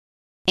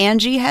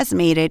Angie has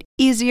made it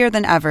easier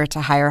than ever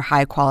to hire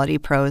high-quality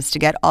pros to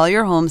get all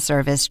your home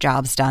service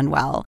jobs done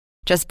well.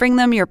 Just bring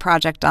them your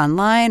project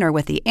online or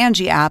with the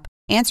Angie app,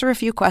 answer a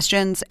few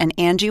questions, and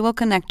Angie will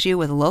connect you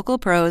with local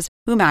pros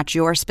who match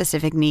your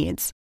specific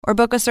needs. Or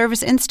book a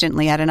service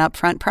instantly at an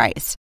upfront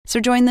price. So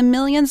join the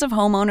millions of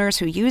homeowners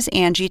who use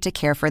Angie to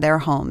care for their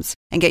homes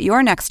and get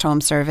your next home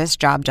service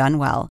job done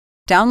well.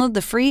 Download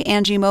the free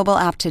Angie mobile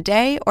app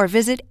today or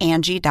visit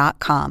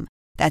Angie.com.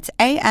 That's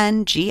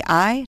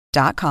ANGI.com.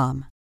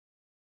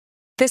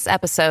 This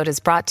episode is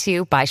brought to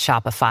you by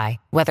Shopify.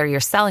 Whether you're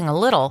selling a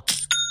little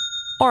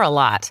or a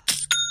lot,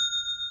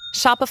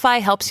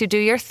 Shopify helps you do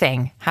your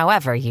thing,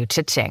 however you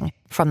cha-ching.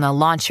 From the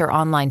launch your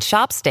online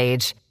shop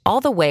stage,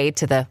 all the way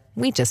to the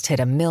we just hit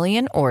 1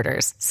 million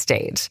orders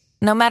stage.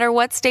 No matter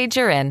what stage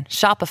you're in,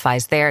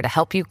 Shopify's there to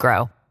help you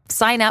grow.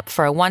 Sign up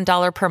for a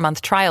 $1 per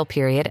month trial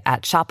period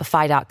at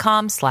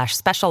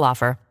shopify.com/special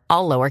offer,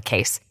 all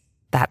lowercase.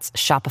 That's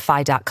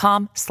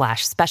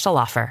shopify.com/special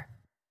offer.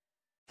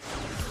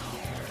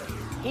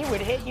 He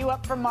would hit you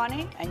up for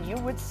money and you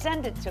would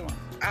send it to him.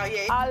 Oh,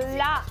 yeah. A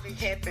lot. It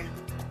happened.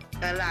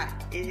 A lot.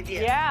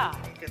 Yeah.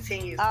 It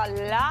continues. A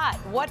lot.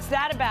 What's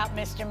that about,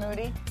 Mr.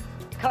 Moody?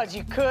 Because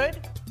you could.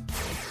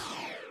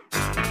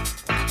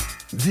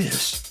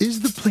 This is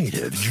the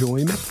plaintiff,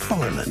 Joy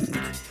McFarland.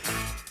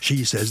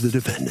 She says the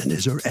defendant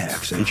is her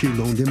ex and she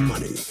loaned him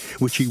money,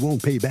 which he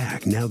won't pay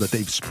back now that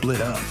they've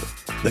split up.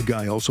 The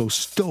guy also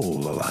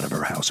stole a lot of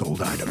her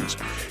household items.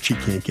 She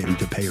can't get him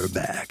to pay her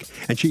back,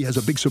 and she has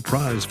a big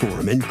surprise for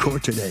him in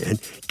court today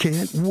and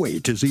can't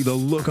wait to see the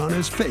look on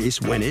his face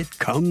when it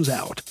comes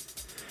out.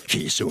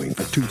 She's suing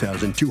for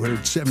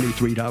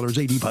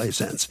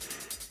 $2,273.85,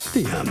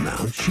 the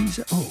amount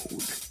she's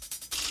owed.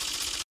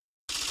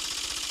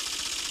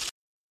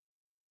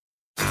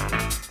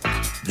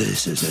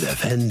 This is the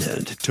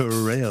defendant,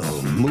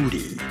 Terrell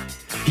Moody.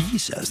 He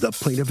says the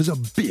plaintiff is a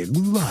big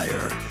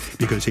liar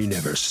because he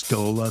never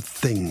stole a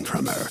thing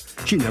from her.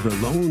 She never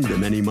loaned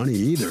him any money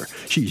either.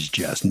 She's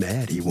just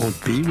mad he won't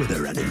be with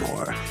her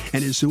anymore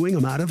and is suing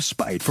him out of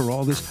spite for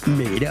all this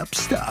made-up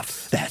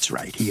stuff. That's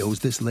right, he owes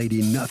this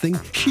lady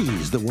nothing.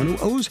 She's the one who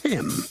owes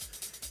him.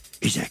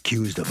 He's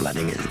accused of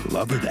letting his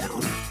lover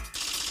down.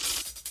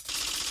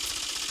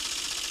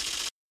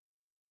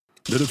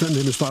 The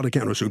defendant has filed a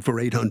countersuit for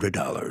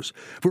 $800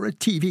 for a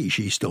TV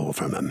she stole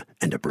from him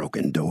and a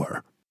broken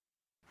door.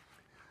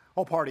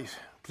 All parties,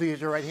 please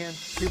raise your right hand.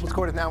 People's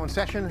Court is now in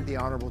session. The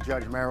Honorable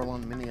Judge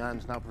Marilyn Minion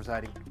is now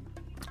presiding.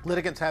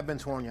 Litigants have been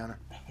sworn, Your Honor.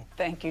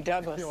 Thank you,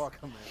 Douglas. You're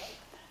welcome,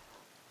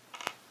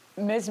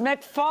 ma'am. Ms.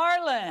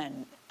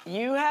 McFarland,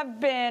 you have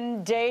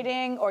been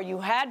dating, or you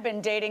had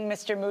been dating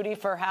Mr. Moody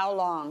for how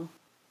long?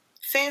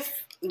 Since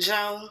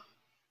May.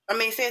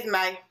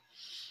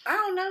 I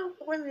don't know.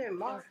 When did it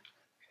March?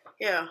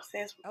 Yeah,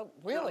 since. Oh,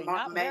 really? March,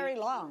 Not May. very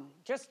long.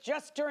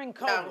 Just during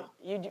COVID.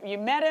 No. You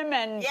met him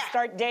and Yeah.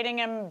 start dating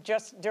him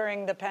just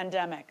during the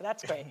pandemic.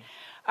 That's great.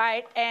 All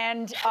right,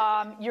 and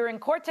you're in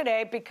court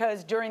today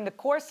because during the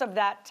course of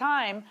that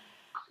time,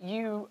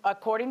 you,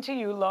 according to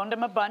you, loaned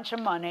him a bunch of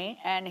money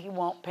and he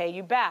won't pay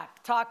you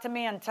back. Talk to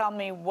me and tell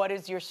me, what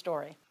is your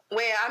story?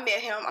 Well, I met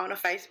him on a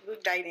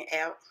Facebook dating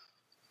app.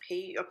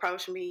 He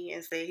approached me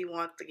and said he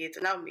wanted to get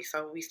to know me,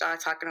 so we started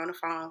talking on the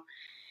phone,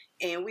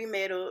 and we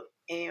met up.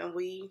 And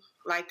we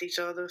liked each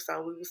other,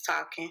 so we was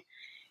talking.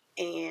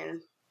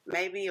 And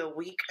maybe a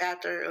week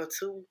after, or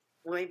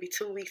maybe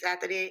 2 weeks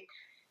after that,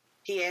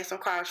 he had some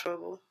car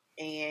trouble.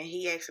 And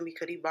he asked me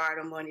could he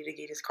borrow the money to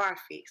get his car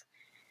fixed.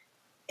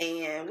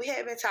 And we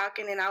had been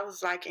talking, and I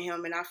was liking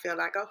him, and I felt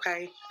like,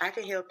 okay, I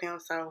can help him,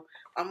 so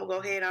I'm going to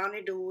go ahead on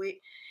and do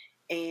it.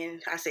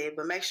 And I said,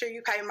 but make sure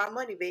you pay my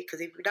money back, because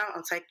if you don't,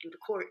 I'll take you to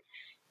court.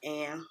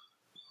 And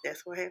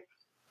that's what happened.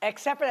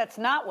 Except for that's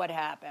not what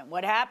happened.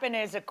 What happened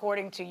is,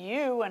 according to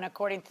you and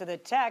according to the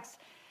text,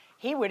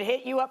 he would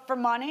hit you up for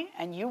money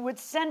and you would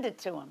send it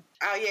to him.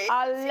 Oh, yeah.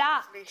 A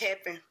lot. It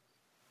happened.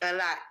 A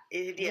lot.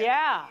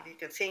 Yeah. It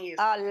continues.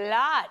 A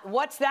lot.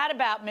 What's that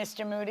about,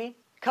 Mr. Moody?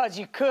 Because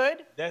you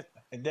could?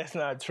 That's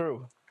not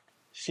true.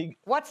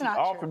 What's not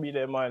offered true? me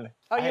that money.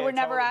 Oh, you were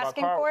never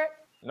asking for it?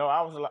 No,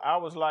 I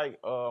was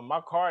like, my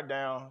car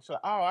down. So,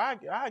 I'll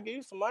give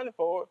you some money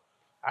for it.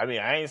 I mean,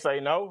 I ain't say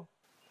no.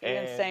 You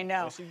didn't say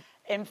no.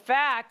 In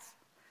fact,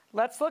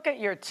 let's look at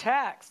your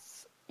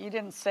texts. You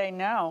didn't say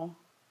no.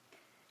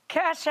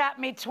 Cash at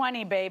me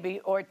 20, baby,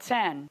 or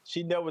 10.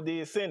 She never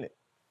did send it.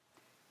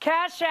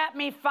 Cash at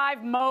me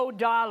 $5 mo.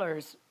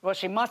 Well,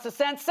 she must have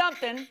sent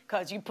something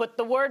because you put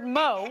the word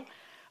mo.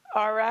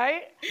 All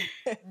right?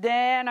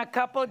 Then a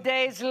couple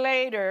days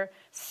later,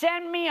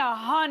 send me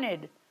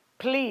 100,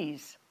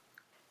 please.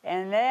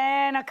 And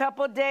then a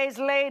couple days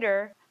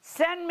later,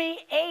 send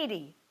me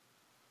 80.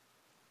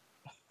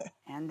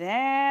 And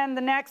then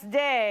the next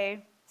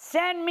day,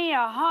 send me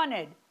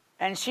 100.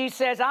 And she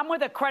says, I'm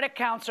with a credit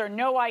counselor.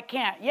 No, I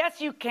can't. Yes,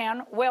 you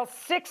can. Well,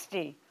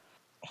 60.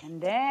 And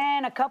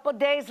then a couple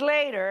days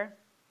later,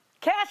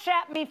 cash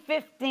at me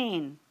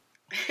 15.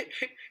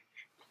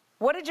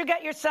 What did you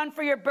get your son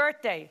for your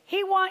birthday?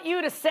 He want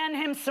you to send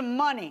him some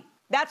money.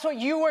 That's what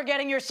you were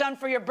getting your son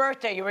for your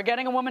birthday. You were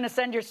getting a woman to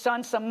send your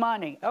son some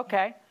money.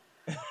 Okay.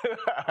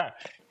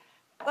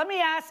 Let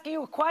me ask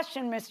you a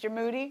question, Mr.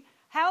 Moody.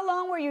 How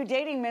long were you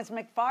dating Ms.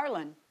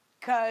 McFarland?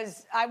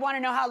 Because I want to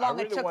know how long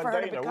it took for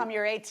her to become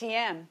your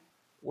ATM.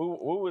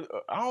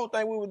 I don't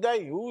think we were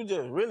dating. We were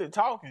just really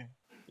talking.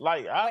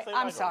 Like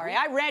I'm sorry.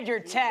 I read your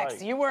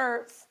text.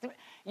 Like,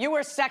 you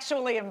were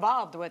sexually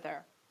involved with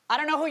her. I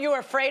don't know who you were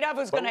afraid of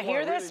who's going to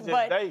hear this,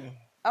 but dating.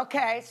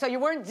 Okay, so you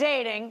weren't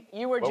dating.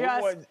 You were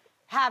just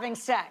having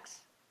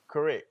sex.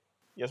 Correct.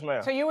 Yes,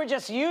 ma'am. So you were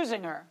just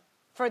using her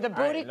for the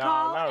booty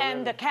call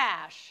and the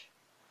cash.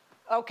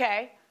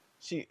 Okay.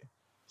 She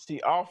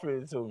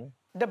offered it to me.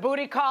 The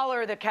booty call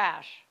or the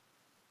cash?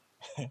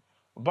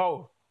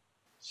 Both.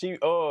 She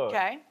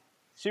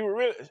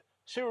really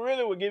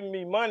was giving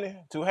me money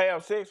to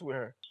have sex with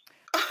her.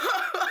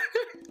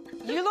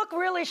 You look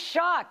really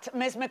shocked,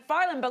 Ms.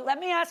 McFarland, but let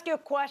me ask you a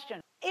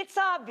question. It's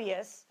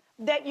obvious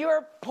that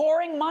you're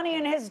pouring money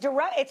in his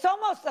direction. It's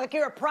almost like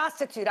you're a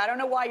prostitute. I don't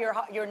know why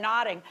you're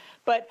nodding,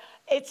 but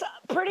it's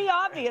pretty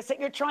obvious that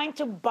you're trying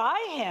to buy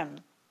him,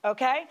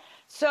 okay?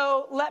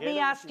 So let me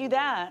ask you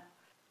that.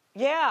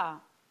 Yeah,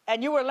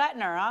 and you were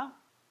letting her, huh?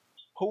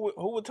 Who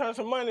would turn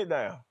some money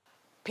down?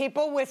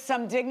 People with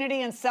some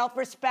dignity and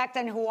self-respect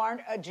and who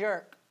aren't a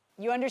jerk.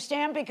 You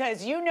understand?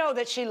 Because you know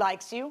that she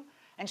likes you,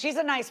 and she's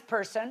a nice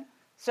person,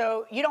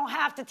 so you don't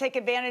have to take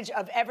advantage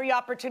of every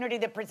opportunity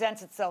that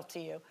presents itself to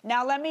you.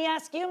 Now, let me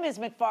ask you, Ms.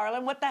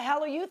 McFarland, what the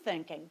hell are you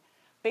thinking?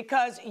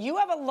 Because you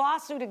have a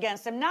lawsuit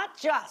against him, not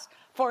just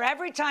for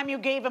every time you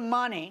gave him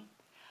money,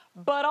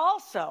 but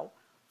also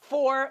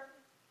for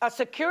a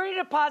security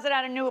deposit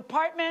at a new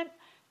apartment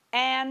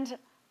and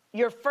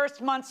your first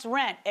month's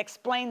rent.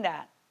 Explain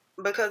that.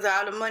 Because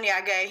all the money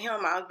I gave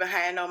him, I was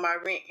behind on my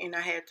rent and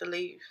I had to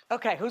leave.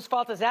 Okay, whose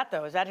fault is that,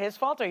 though? Is that his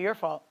fault or your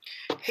fault?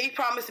 He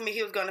promised me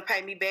he was going to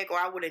pay me back or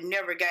I would have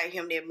never gave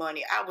him that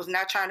money. I was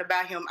not trying to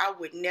buy him. I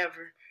would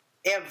never,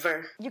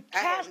 ever.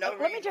 Let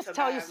me just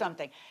tell you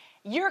something.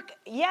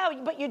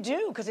 But you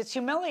do, because it's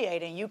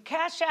humiliating. You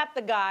cash app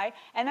the guy,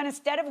 and then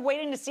instead of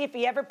waiting to see if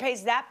he ever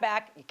pays that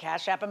back, you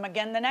cash app him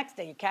again the next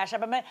day. You cash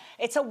app him.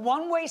 It's a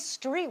one-way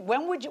street.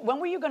 When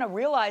were you going to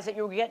realize that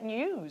you were getting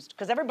used?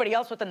 Because everybody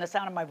else within the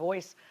sound of my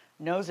voice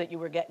knows that you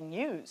were getting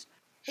used.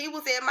 He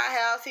was at my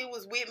house. He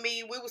was with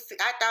me.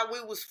 I thought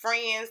we was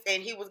friends,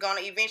 and he was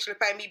gonna eventually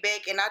pay me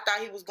back. And I thought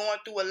he was going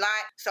through a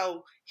lot.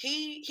 So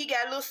he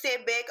got a little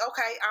setback.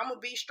 Okay, I'm gonna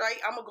be straight.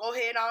 I'm gonna go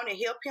ahead on and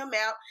help him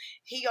out.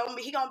 He gonna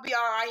be all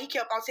right. He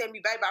kept on telling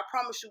me, baby, I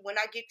promise you, when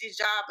I get this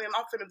job,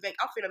 I'm finna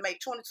make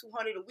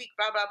 $2,200 a week.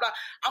 Blah blah blah.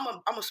 I'm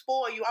gonna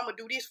spoil you. I'm gonna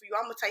do this for you.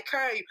 I'm gonna take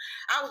care of you.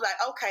 I was like,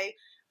 okay.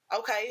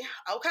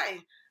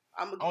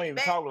 I don't even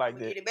talk like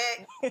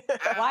that.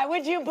 Why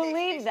would you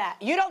believe that?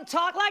 You don't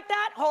talk like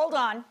that? Hold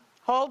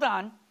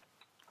on.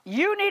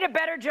 You need a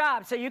better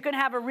job so you can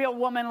have a real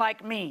woman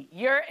like me.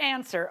 Your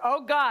answer: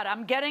 oh God,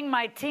 I'm getting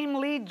my team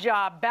lead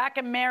job back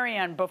in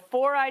Marion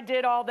before I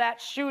did all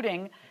that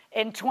shooting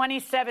in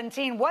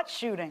 2017. What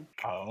shooting?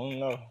 I don't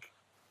know.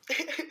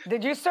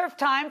 Did you serve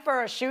time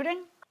for a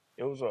shooting?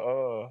 It was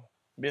a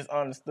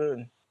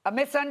misunderstood. A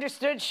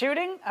misunderstood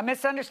shooting? A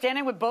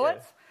misunderstanding with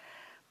bullets? Yeah.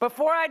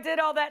 Before I did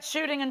all that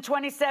shooting in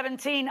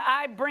 2017,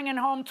 I bringing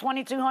home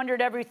 $2,200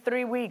 every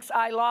 3 weeks.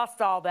 I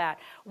lost all that.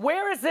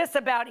 Where is this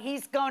about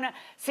he's gonna...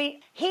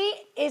 See, he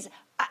is...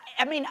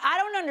 I mean, I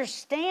don't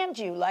understand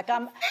you. Like,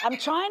 I'm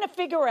trying to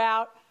figure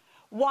out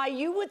why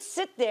you would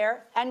sit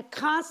there and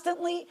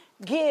constantly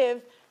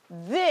give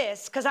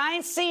this, because I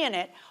ain't seeing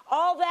it,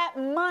 all that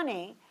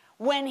money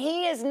when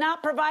he is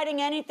not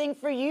providing anything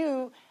for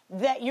you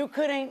that you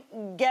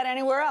couldn't get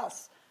anywhere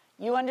else.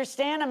 You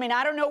understand? I mean,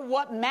 I don't know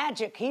what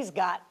magic he's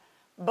got,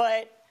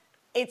 but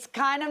it's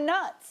kind of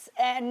nuts.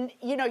 And,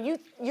 you know,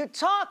 you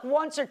talk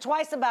once or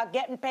twice about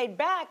getting paid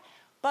back,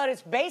 but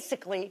it's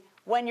basically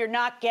when you're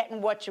not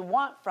getting what you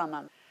want from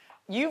him.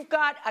 You've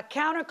got a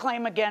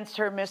counterclaim against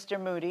her,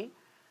 Mr. Moody,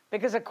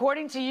 because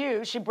according to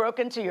you, she broke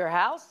into your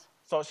house.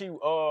 So she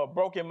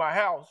broke in my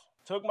house,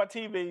 took my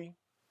TV,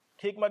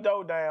 kicked my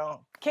door down.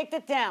 Kicked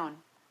it down.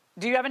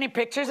 Do you have any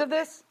pictures of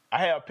this?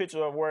 I have a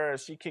picture of where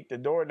she kicked the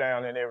door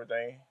down and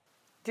everything.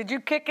 Did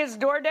you kick his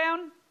door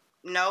down?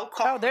 No.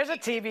 Oh, there's a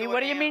TV. What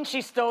do you mean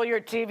she stole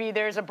your TV?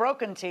 There's a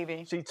broken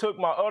TV. She took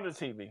my other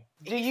TV.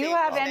 Do you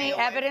have any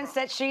evidence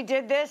that she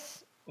did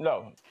this?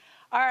 No.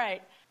 All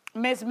right.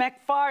 Ms.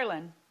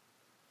 McFarland,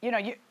 you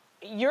know,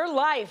 your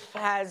life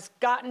has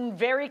gotten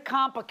very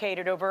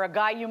complicated over a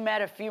guy you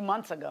met a few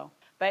months ago.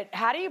 But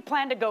how do you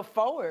plan to go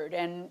forward?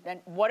 And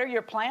what are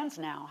your plans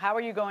now? How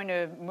are you going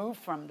to move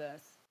from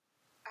this?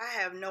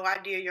 I have no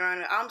idea, Your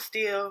Honor. I'm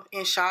still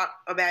in shock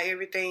about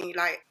everything.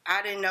 Like,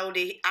 I didn't know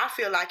that. I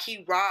feel like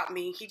he robbed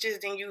me. He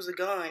just didn't use a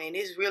gun. And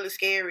it's really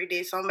scary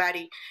that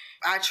somebody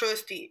I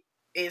trusted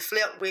and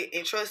slept with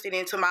and trusted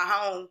into my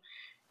home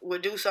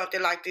would do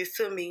something like this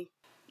to me.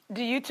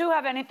 Do you two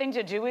have anything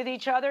to do with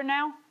each other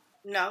now?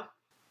 No. Is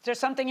there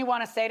something you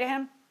want to say to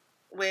him?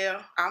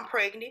 Well, I'm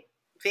pregnant,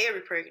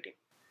 very pregnant,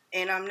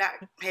 and I'm not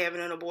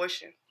having an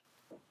abortion.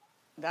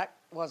 that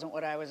wasn't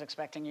what I was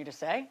expecting you to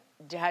say.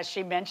 Has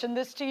she mentioned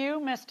this to you,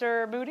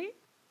 Mr. Moody?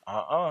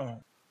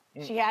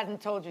 She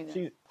hasn't told you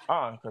that?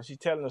 Because she's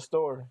telling a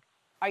story.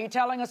 Are you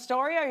telling a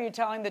story, or are you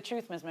telling the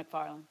truth, Ms.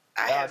 McFarland?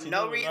 I have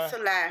no reason to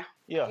lie.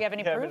 Yeah. Do you have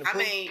any proof? I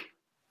mean,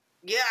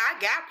 yeah,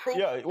 I got proof.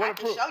 Yeah, I what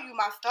can proof? show you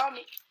my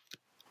stomach.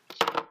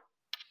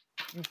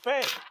 You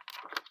fat.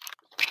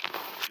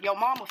 Your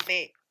mama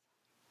fat.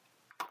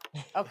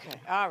 Okay,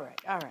 all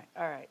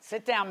right.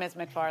 Sit down, Ms.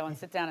 McFarland.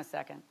 Sit down a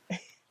second.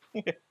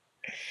 Ms.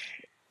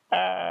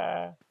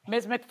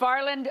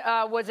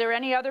 McFarland, was there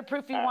any other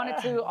proof you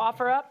wanted to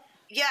offer up?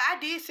 Yeah, I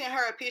did send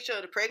her a picture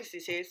of the pregnancy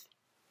test.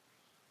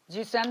 Did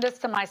you send this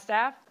to my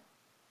staff?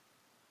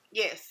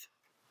 Yes.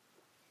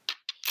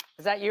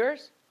 Is that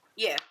yours?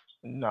 Yeah.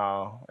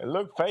 No, it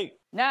looked fake.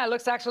 No, it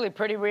looks actually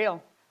pretty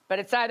real. But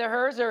it's either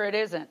hers or it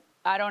isn't.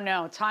 I don't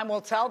know. Time will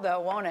tell,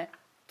 though, won't it?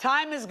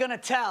 Time is going to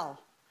tell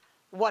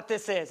what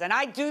this is. And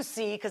I do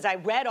see, because I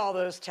read all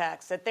those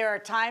texts, that there are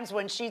times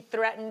when she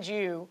threatened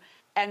you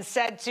and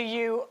said to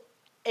you,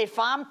 if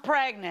I'm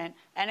pregnant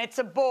and it's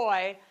a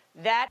boy,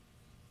 that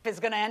is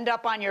going to end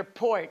up on your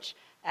porch.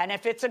 And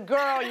if it's a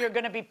girl, you're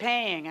going to be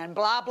paying, and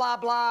blah, blah,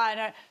 blah.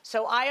 And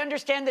so I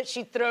understand that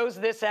she throws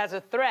this as a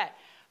threat,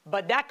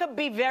 but that could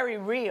be very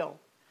real.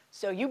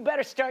 So you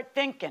better start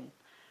thinking.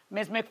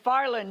 Ms.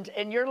 McFarland,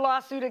 in your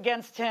lawsuit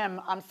against him,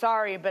 I'm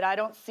sorry, but I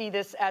don't see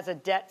this as a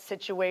debt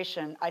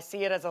situation. I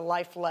see it as a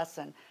life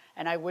lesson,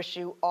 and I wish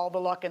you all the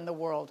luck in the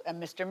world.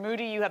 And Mr.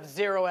 Moody, you have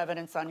zero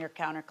evidence on your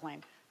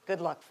counterclaim. Good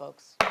luck,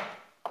 folks.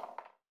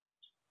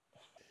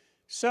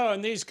 So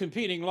in these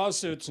competing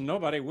lawsuits,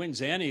 nobody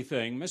wins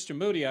anything. Mr.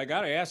 Moody, I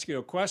got to ask you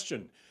a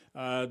question.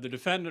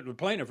 The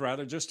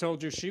plaintiff, just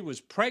told you she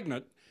was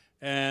pregnant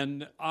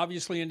and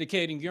obviously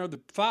indicating you're the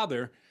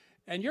father,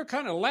 and you're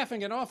kind of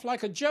laughing it off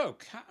like a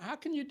joke. How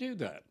can you do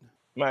that?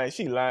 Man,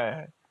 she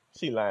lying.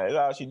 That's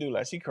all she do.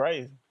 Like, she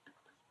crazy.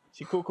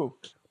 She cuckoo.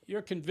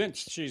 You're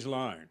convinced she's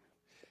lying.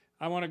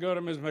 I want to go to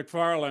Ms.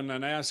 McFarland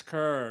and ask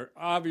her,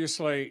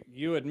 obviously,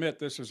 you admit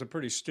this was a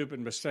pretty stupid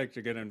mistake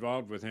to get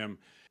involved with him.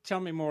 Tell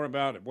me more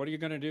about it. What are you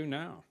going to do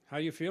now? How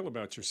do you feel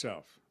about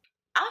yourself?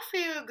 I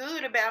feel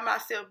good about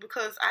myself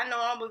because I know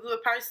I'm a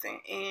good person,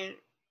 and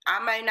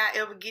I may not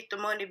ever get the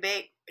money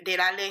back that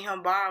I let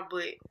him borrow,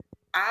 but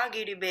I'll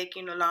get it back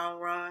in the long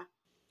run.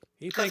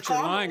 He thinks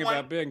you're lying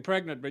about being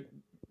pregnant, but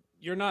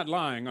you're not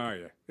lying, are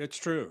you? It's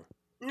true.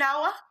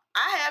 No,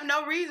 I have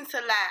no reason to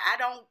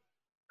lie.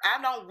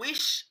 I don't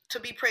wish to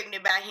be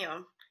pregnant by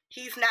him.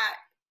 He's not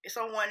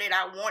someone that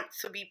I want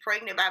to be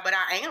pregnant by, but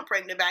I am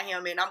pregnant by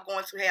him, and I'm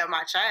going to have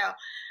my child.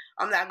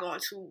 I'm not going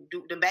to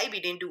do, the baby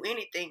didn't do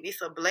anything.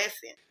 It's a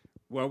blessing.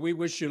 Well, we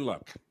wish you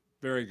luck.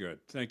 Very good.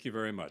 Thank you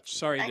very much.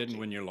 Sorry you didn't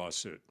win your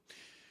lawsuit.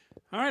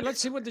 All right, let's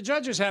see what the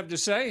judges have to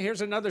say.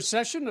 Here's another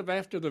session of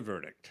After the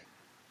Verdict.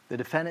 The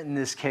defendant in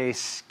this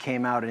case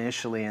came out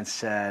initially and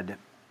said,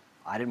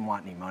 I didn't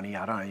want any money.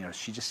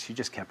 She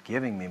just kept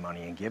giving me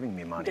money and giving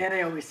me money. Yeah,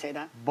 they always say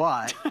that.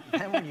 But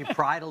then when you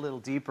pried a little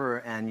deeper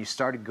and you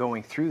started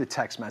going through the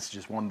text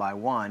messages one by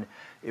one,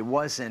 it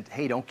wasn't,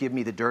 hey, don't give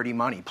me the dirty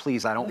money.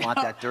 Please, I don't want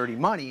that dirty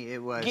money.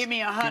 It was, give me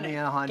 100. Give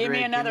me 100. Give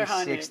me another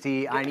 100. 60.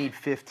 Yeah. I need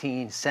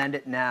 15. Send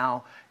it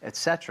now,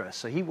 etc.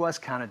 So he was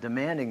kind of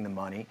demanding the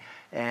money.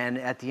 And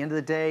at the end of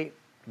the day,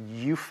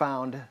 you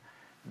found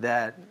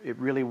that it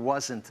really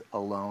wasn't a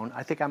loan.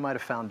 I think I might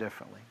have found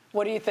differently.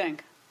 What do you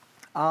think?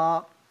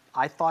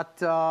 I thought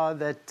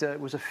that it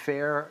was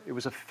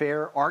a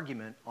fair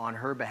argument on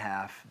her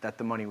behalf that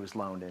the money was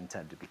loaned and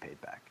intended to be paid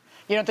back.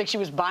 You don't think she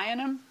was buying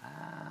him?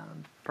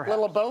 Perhaps. A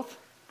little of both?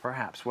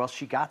 Perhaps. Well,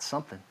 she got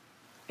something.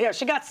 Yeah,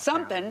 she got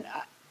something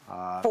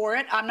for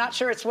it. I'm not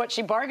sure it's what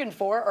she bargained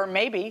for, or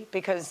maybe,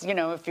 because,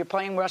 if you're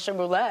playing Russian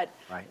roulette,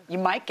 right, you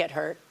might get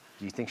hurt.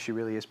 Do you think she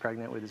really is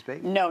pregnant with his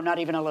baby? No, not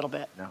even a little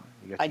bit. No,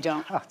 I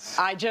don't.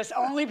 I just,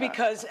 only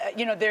because,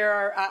 there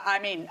are,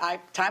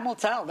 time will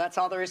tell. That's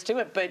all there is to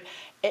it. But,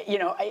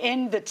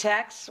 in the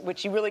text,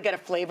 which you really get a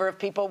flavor of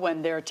people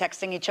when they're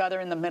texting each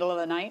other in the middle of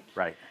the night.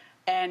 Right.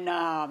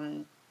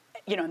 And,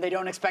 they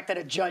don't expect that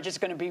a judge is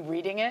going to be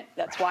reading it.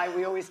 That's why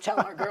we always tell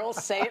our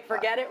girls, say it,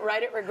 forget it,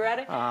 write it, regret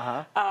it.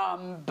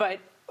 But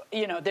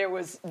there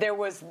was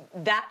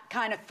that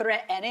kind of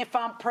threat, and if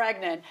I'm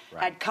pregnant,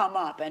 had come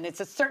up. And it's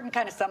a certain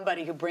kind of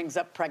somebody who brings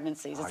up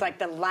pregnancies. It's like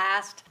the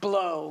last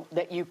blow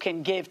that you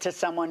can give to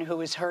someone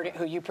who is hurting,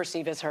 who you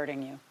perceive as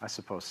hurting you. I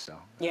suppose so.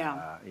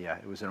 Yeah.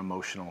 It was an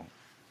emotional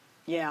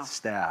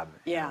stab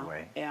in a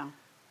way. Yeah.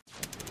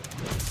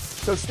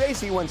 So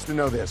Stacy wants to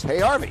know this. Hey,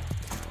 Harvey,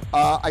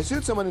 I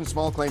sued someone in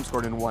small claims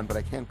court and won, but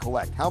I can't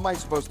collect. How am I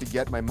supposed to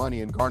get my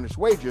money and garnish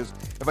wages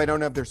if I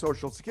don't have their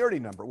social security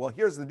number? Well,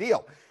 here's the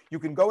deal. You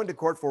can go into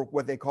court for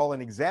what they call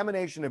an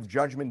examination of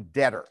judgment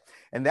debtor.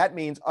 And that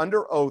means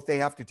under oath, they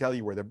have to tell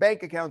you where their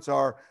bank accounts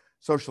are,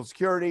 social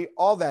security,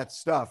 all that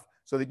stuff,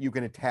 so that you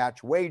can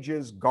attach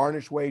wages,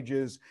 garnish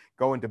wages,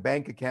 go into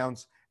bank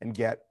accounts, and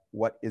get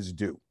what is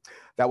due.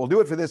 That will do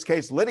it for this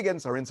case.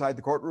 Litigants are inside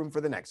the courtroom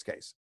for the next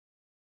case.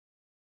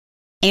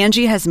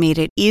 Angie has made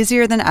it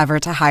easier than ever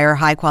to hire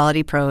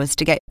high-quality pros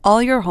to get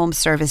all your home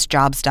service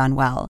jobs done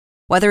well.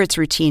 Whether it's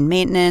routine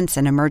maintenance,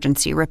 an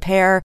emergency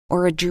repair,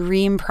 or a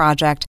dream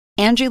project,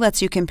 Angie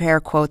lets you compare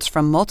quotes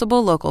from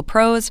multiple local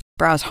pros,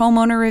 browse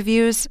homeowner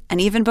reviews, and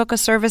even book a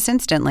service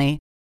instantly.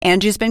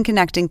 Angie's been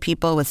connecting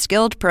people with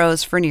skilled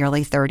pros for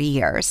nearly 30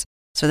 years.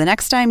 So the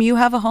next time you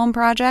have a home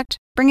project,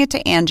 bring it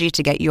to Angie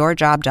to get your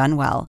job done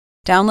well.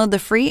 Download the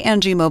free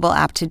Angie mobile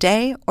app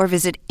today or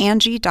visit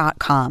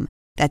Angie.com.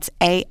 That's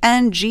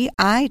ANGI.com.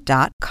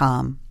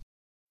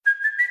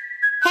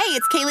 Hey,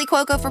 it's Kaylee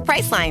Cuoco for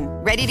Priceline.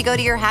 Ready to go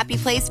to your happy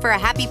place for a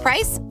happy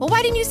price? Well,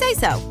 why didn't you say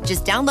so?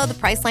 Just download the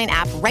Priceline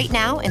app right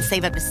now and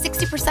save up to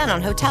 60%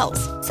 on hotels.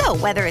 So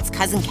whether it's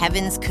Cousin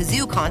Kevin's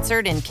Kazoo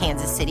Concert in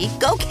Kansas City,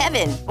 go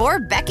Kevin, or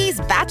Becky's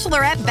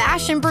Bachelorette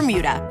Bash in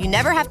Bermuda, you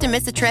never have to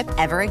miss a trip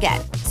ever again.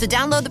 So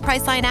download the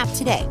Priceline app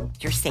today.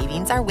 Your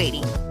savings are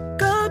waiting.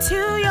 Go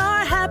to your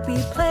happy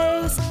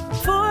place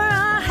for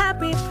a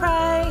happy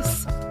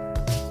price.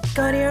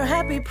 Go to your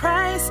happy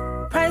price,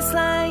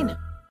 Priceline.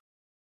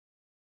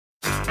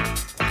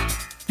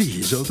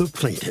 These are the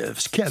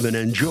plaintiffs, Kevin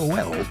and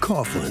Joelle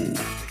Coughlin.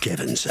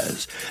 Kevin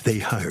says they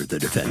hired the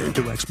defendant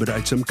to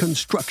expedite some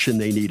construction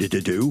they needed to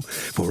do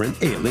for an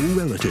ailing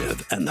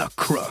relative, and the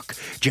crook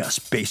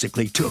just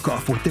basically took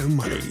off with their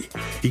money.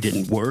 He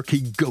didn't work,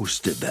 he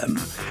ghosted them,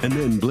 and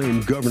then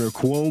blamed Governor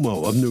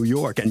Cuomo of New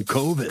York and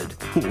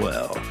COVID.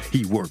 Well,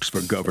 he works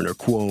for Governor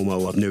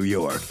Cuomo of New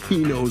York.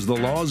 He knows the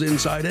laws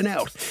inside and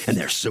out, and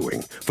they're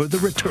suing for the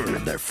return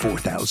of their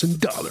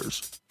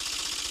 $4,000.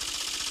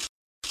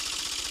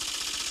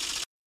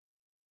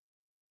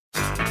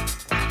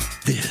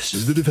 This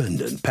is the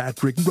defendant,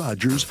 Patrick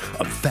Rogers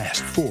of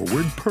Fast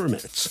Forward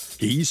Permits.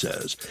 He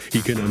says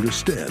he can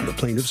understand the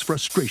plaintiff's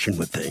frustration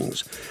with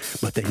things,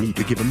 but they need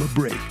to give him a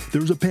break.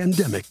 There's a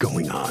pandemic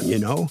going on, you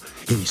know?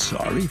 He's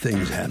sorry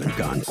things haven't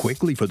gone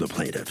quickly for the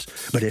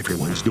plaintiffs, but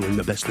everyone's doing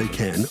the best they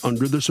can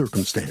under the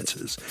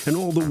circumstances, and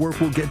all the work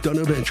will get done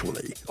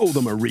eventually. Owe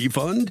them a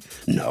refund?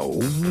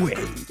 No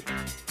way.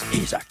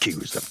 He's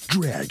accused of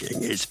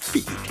dragging his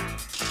feet.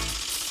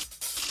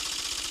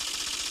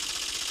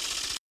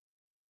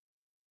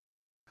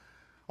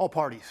 All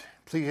parties,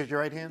 please raise your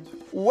right hands.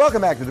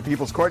 Welcome back to the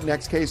People's Court.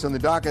 Next case on the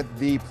docket,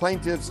 the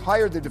plaintiffs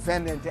hired the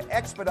defendant to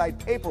expedite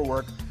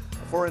paperwork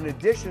for an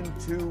addition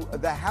to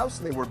the house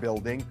they were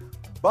building,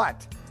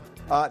 but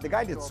the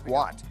guy did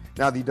squat.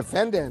 Now, the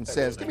defendant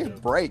says, give me a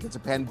break, it's a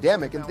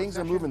pandemic and things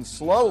are moving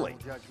slowly.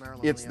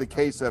 It's the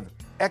case of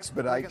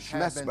expedite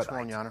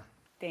schmespedite.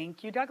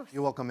 Thank you, Douglas.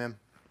 You're welcome, ma'am.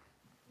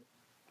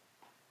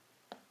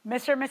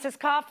 Mr. and Mrs.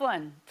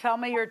 Coughlin, tell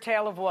me your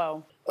tale of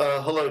woe.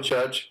 Hello,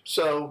 Judge.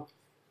 So,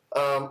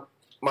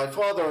 my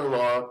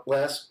father-in-law,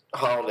 last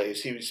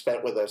holidays, he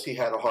spent with us. He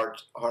had a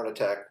heart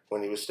attack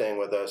when he was staying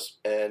with us.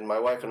 And my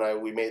wife and I,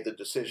 we made the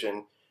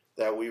decision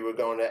that we were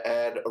going to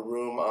add a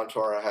room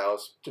onto our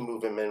house to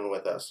move him in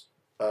with us,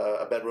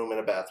 a bedroom and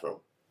a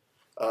bathroom.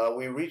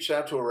 We reached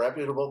out to a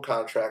reputable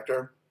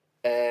contractor,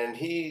 and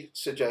he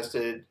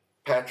suggested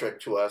Patrick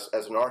to us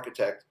as an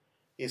architect.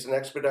 He's an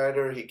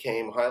expediter. He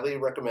came highly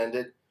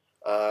recommended.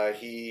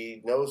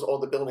 He knows all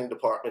the building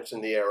departments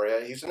in the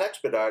area. He's an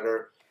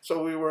expediter.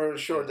 So we were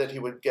assured that he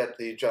would get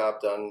the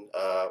job done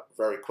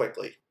very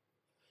quickly.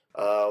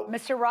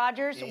 Mr.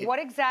 Rogers, what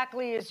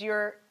exactly is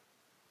your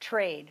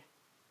trade?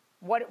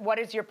 What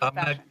is your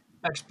profession? I'm an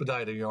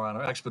expediter, Your Honor.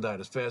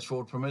 Expediters, fast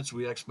forward permits.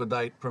 We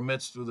expedite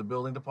permits through the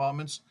building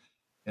departments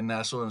in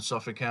Nassau and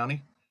Suffolk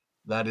County.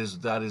 That is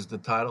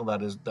the title.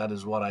 That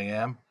is what I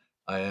am.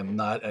 I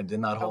did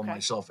not hold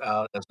myself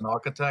out as an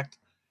architect,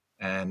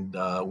 and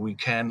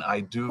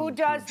I do. Who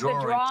does the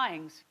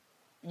drawings?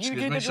 You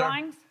do the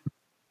drawings?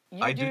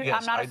 I do, yes.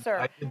 I'm not a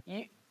sir.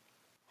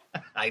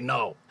 I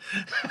know.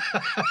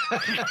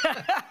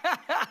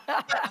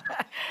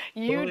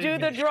 You do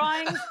the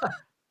drawings?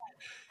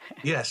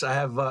 Yes, I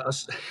have I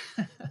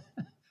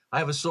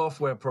have a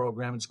software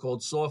program. It's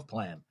called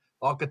SoftPlan,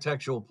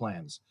 architectural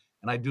plans.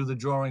 And I do the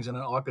drawings, and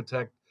an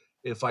architect,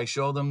 if I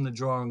show them the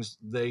drawings,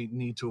 they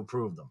need to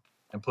approve them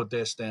and put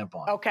their stamp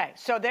on it. Okay,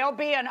 so there'll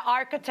be an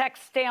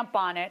architect's stamp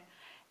on it.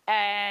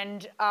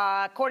 And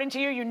according to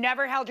you, you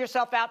never held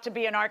yourself out to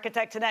be an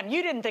architect to them.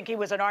 You didn't think he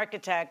was an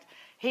architect,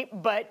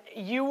 but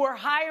you were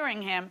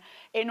hiring him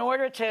in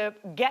order to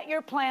get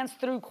your plans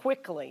through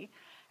quickly.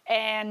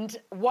 And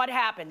what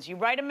happens? You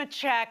write him a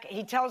check.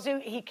 He tells you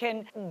he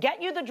can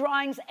get you the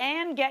drawings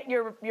and get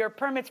your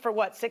permits for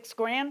what,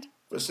 $6,000?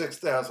 For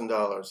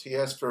 $6,000. He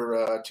asked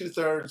for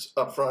 2/3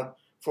 up front,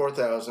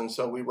 $4,000.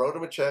 So we wrote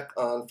him a check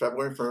on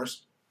February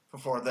 1st.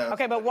 For $4,000.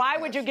 Okay, but why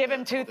would you give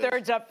him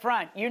 2/3 up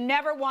front? You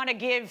never want to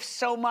give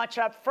so much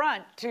up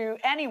front to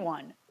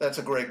anyone. That's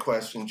a great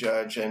question,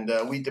 Judge, and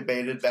we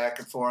debated back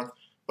and forth.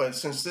 But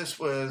since this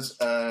was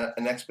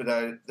an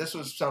expedited, this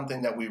was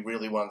something that we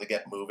really wanted to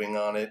get moving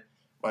on it.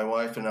 My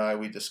wife and I,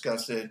 we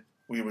discussed it.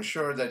 We were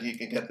sure that he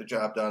could get the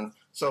job done,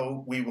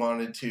 so we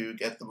wanted to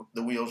get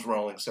the wheels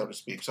rolling, so to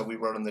speak. So we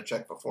wrote him the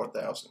check for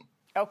 $4,000.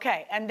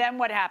 Okay, and then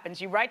what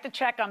happens? You write the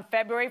check on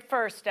February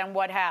 1st, and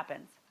what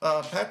happens?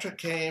 Patrick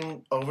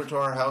came over to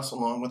our house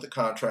along with the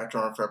contractor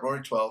on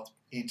February 12th.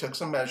 He took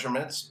some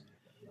measurements,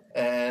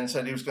 and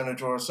said he was going to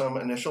draw some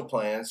initial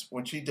plans,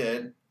 which he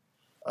did.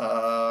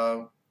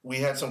 We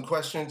had some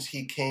questions.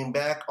 He came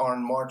back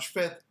on March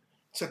 5th,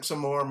 took some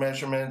more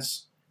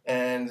measurements,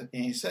 and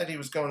he said he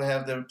was going to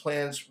have the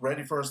plans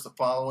ready for us the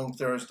following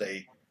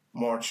Thursday,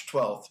 March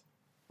 12th.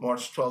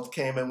 March 12th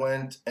came and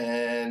went,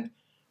 and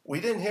we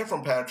didn't hear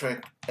from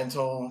Patrick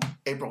until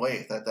April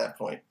 8th at that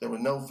point. There were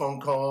no phone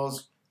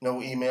calls, no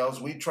emails.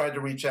 We tried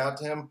to reach out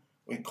to him.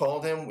 We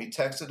called him, we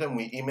texted him,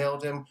 we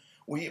emailed him.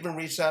 We even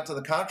reached out to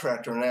the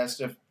contractor and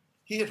asked if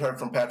he had heard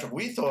from Patrick.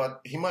 We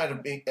thought he might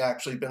have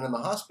actually been in the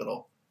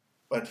hospital,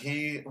 but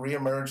he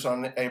reemerged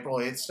on April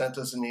 8th, sent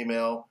us an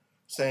email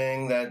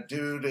saying that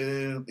due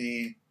to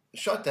the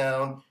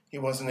shutdown, he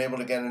wasn't able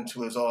to get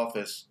into his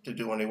office to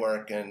do any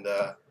work. And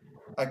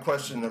I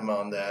questioned him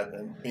on that,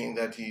 and being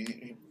that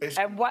he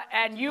basically...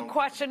 And you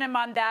questioned him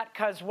on that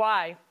because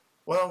why?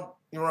 Well,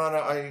 Your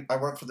Honor, I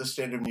work for the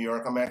state of New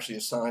York. I'm actually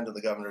assigned to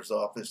the governor's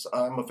office.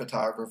 I'm a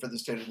photographer for the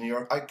state of New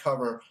York. I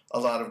cover a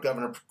lot of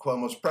Governor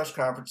Cuomo's press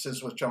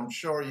conferences, which I'm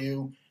sure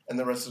you and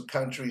the rest of the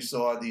country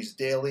saw, these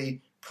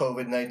daily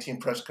COVID-19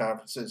 press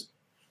conferences.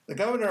 The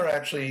governor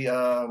actually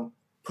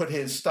put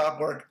his stop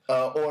work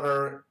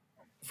order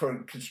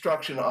for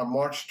construction on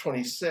March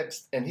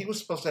 26th, and he was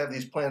supposed to have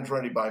these plans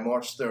ready by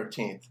March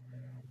 13th.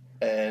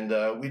 And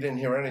we didn't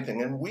hear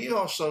anything. And we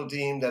also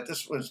deemed that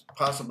this was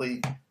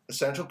possibly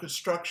essential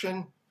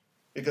construction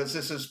because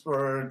this is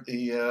for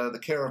the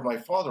care of my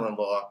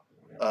father-in-law.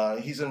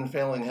 He's in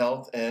failing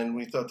health, and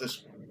we thought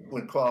this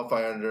would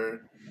qualify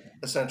under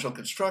essential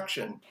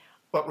construction.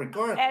 But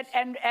regardless...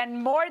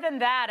 And more than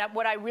that,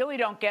 what I really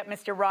don't get,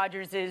 Mr.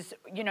 Rogers, is,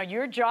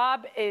 your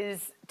job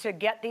is to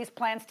get these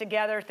plans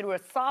together through a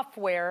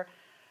software.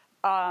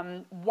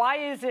 Why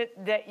is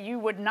it that you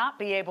would not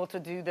be able to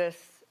do this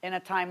in a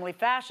timely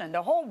fashion?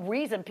 The whole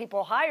reason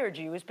people hired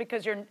you is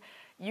because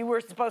you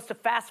were supposed to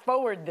fast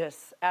forward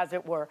this, as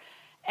it were.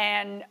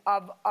 And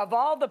of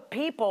all the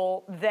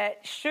people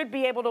that should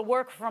be able to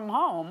work from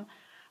home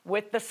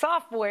with the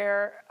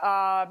software,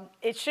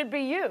 it should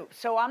be you.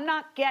 So I'm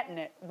not getting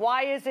it.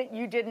 Why is it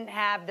you didn't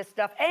have this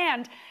stuff?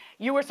 And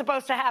you were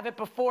supposed to have it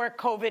before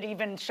COVID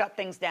even shut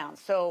things down.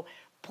 So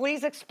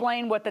please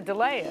explain what the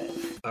delay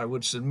is. I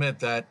would submit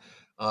that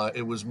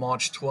it was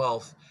March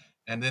 12th,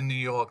 and in New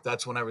York,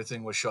 that's when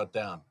everything was shut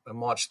down. And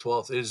March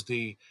 12th is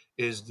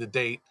the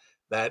date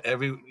that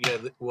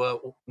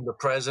the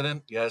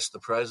president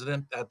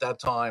at that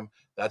time,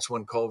 that's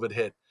when COVID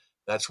hit.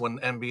 That's when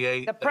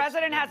NBA... The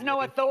president has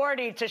no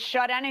authority to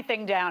shut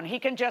anything down. He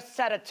can just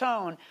set a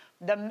tone.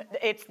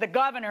 It's the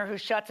governor who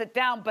shuts it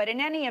down. But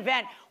in any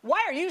event,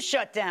 why are you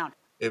shut down?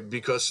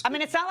 Because...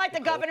 it's not like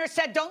the governor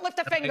said, don't lift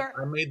a finger.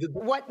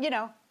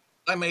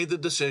 I made the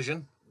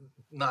decision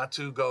not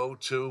to go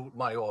to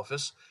my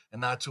office and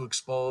not to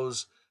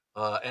expose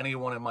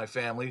anyone in my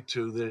family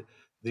to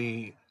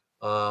the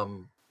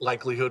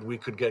likelihood we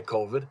could get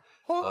COVID.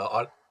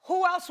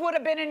 Who else would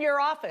have been in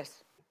your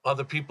office?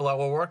 Other people that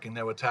were working.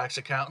 There were tax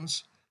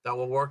accountants that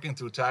were working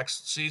through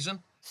tax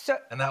season.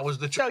 And that was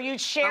the... So you'd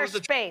share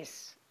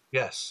space?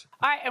 Yes.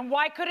 All right, and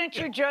why couldn't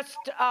you just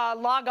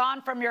log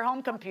on from your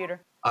home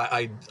computer?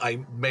 I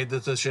made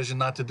the decision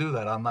not to do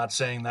that. I'm not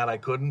saying that I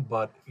couldn't,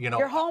 but,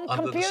 Your home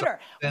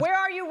computer. Where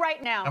are you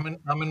right now?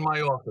 I'm in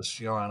my office,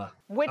 Your Honor.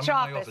 Which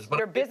office?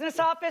 Your business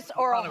office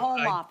or a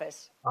home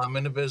office? I'm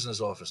in the business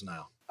office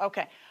now.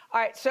 Okay. All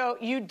right, so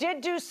you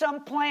did do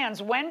some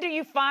plans. When do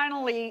you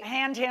finally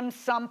hand him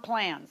some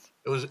plans?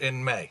 It was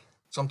in May,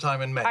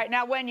 sometime in May. All right,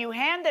 now when you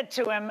hand it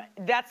to him,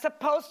 that's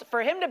supposed,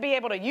 for him to be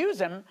able to use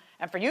them,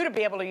 and for you to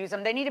be able to use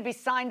them, they need to be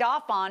signed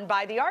off on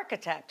by the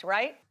architect,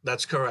 right?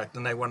 That's correct,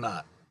 and they were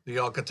not. The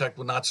architect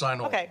would not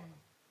sign off. Okay.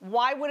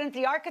 Why wouldn't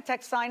the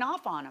architect sign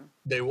off on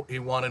them? He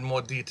wanted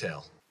more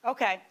detail.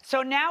 Okay,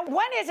 so now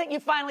when is it you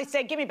finally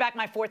say, give me back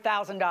my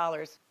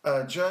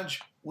 $4,000?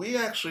 Judge, we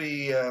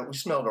actually, we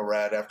smelled a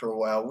rat after a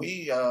while.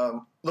 We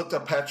looked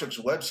up Patrick's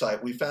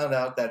website. We found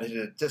out that it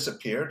had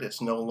disappeared.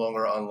 It's no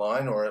longer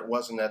online, or it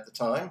wasn't at the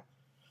time.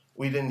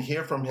 We didn't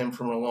hear from him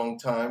for a long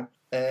time.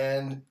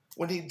 And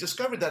when he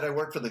discovered that I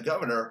worked for the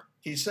governor,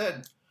 he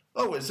said,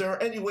 oh, is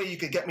there any way you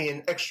could get me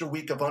an extra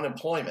week of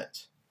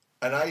unemployment?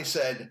 And I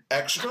said,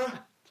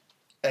 extra?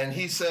 And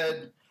he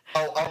said,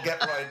 oh, I'll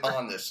get right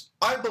on this.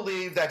 I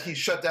believe that he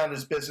shut down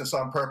his business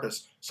on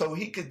purpose so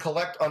he could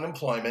collect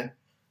unemployment,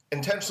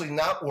 intentionally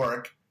not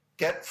work,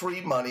 get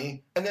free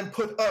money, and then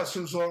put us,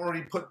 who's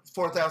already put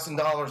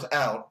 $4,000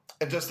 out,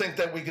 and just think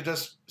that we could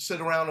just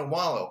sit around and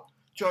wallow.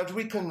 Judge,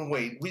 we couldn't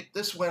wait.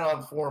 This went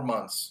on 4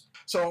 months.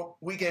 So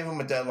we gave him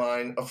a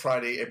deadline of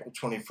Friday, April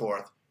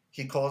 24th.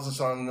 He calls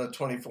us on the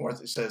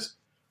 24th. He says,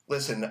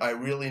 listen, I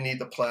really need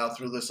to plow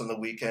through this on the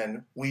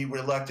weekend. We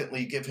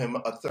reluctantly give him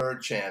a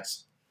third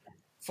chance.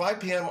 5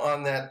 p.m.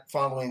 on that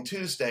following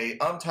Tuesday,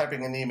 I'm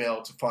typing an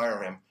email to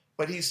fire him.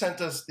 But he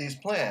sent us these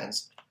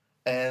plans,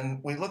 and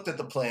we looked at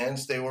the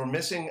plans. They were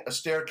missing a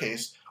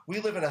staircase. We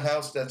live in a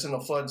house that's in a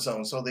flood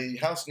zone, so the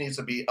house needs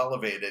to be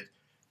elevated.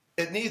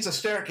 It needs a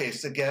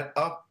staircase to get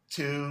up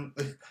to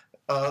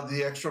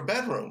the extra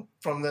bedroom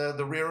from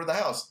the rear of the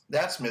house.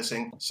 That's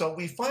missing. So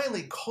we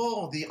finally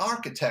called the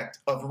architect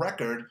of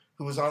record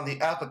who was on the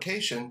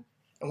application,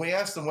 and we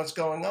asked him what's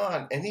going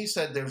on. And he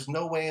said there's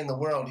no way in the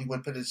world he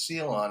would put his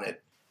seal on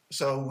it.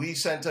 So I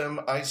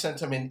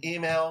sent him an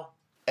email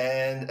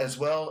and as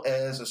well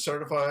as a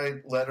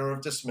certified letter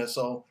of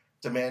dismissal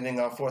demanding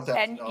our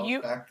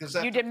 $4,000 back.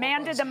 And you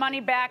demanded the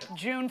money back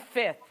June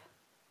 5th.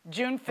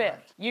 June 5th. Right.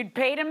 You'd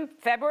paid him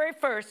February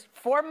 1st.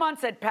 4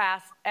 months had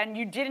passed, and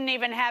you didn't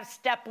even have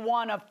step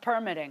one of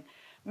permitting.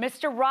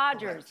 Mr.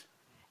 Rogers,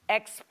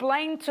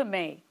 explain to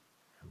me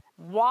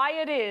why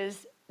it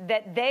is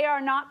that they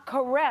are not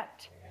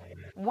correct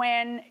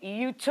when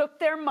you took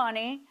their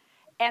money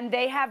and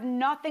they have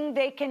nothing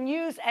they can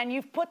use, and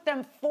you've put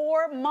them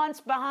 4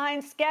 months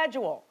behind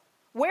schedule.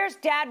 Where's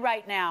Dad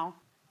right now?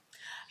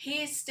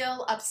 He is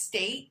still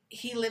upstate.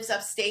 He lives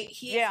upstate.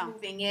 He is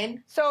moving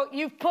in. So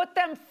you've put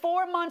them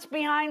 4 months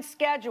behind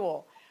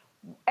schedule.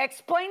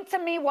 Explain to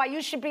me why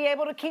you should be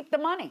able to keep the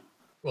money.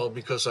 Well,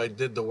 because I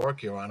did the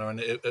work, Your Honor,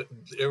 and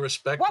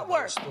irrespective. What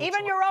work?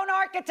 Even your own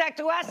architect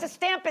who has to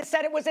stamp it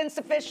said it was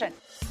insufficient.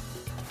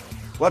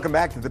 Welcome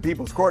back to the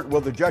People's Court. Will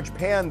the judge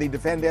pan the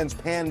defendant's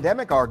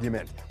pandemic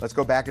argument? Let's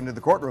go back into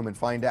the courtroom and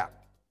find out.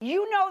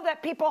 You know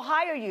that people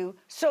hire you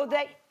so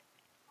that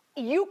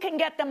you can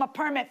get them a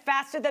permit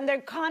faster than their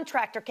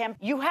contractor can.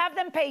 You have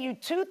them pay you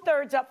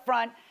 2/3 up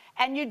front,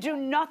 and you do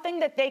nothing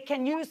that they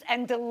can use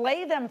and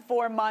delay them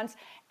 4 months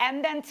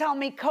and then tell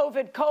me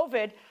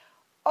COVID.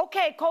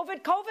 Okay,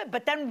 COVID,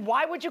 but then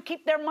why would you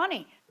keep their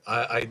money?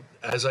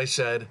 As I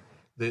said,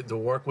 the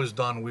work was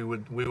done. We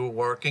were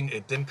working.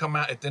 It didn't come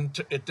out. It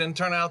didn't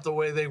turn out the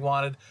way they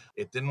wanted.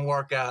 It didn't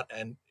work out,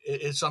 and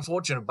it's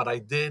unfortunate. But I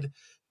did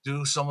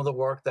do some of the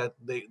work that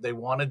they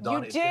wanted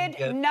done. You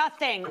did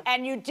nothing,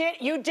 and you did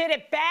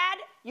it bad.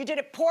 You did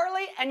it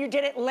poorly, and you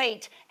did it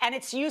late, and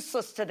it's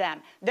useless to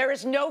them. There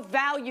is no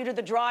value to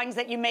the drawings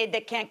that you made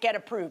that can't get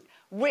approved.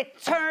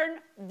 Return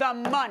the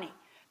money.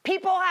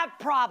 People have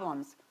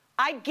problems.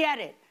 I get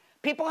it.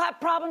 People have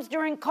problems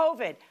during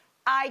COVID.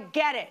 I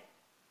get it.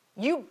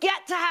 You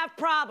get to have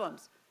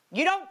problems.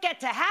 You don't get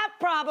to have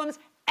problems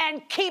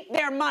and keep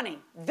their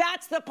money.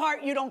 That's the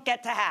part you don't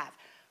get to have.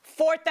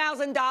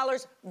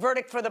 $4,000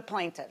 verdict for the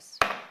plaintiffs.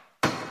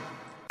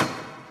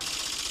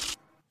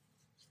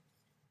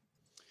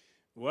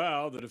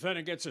 Well, the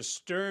defendant gets a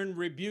stern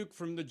rebuke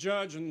from the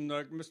judge, and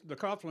the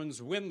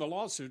Coughlins win the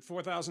lawsuit,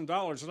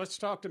 $4,000. Let's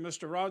talk to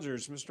Mr.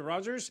 Rogers. Mr.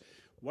 Rogers,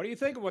 what do you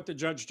think of what the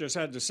judge just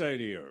had to say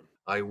to you?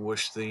 I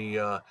wish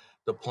the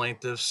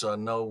plaintiffs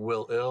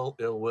no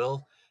ill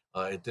will.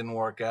 It didn't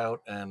work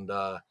out, and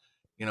the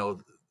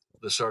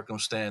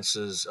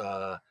circumstances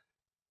are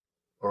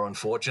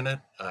unfortunate.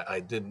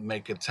 I did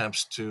make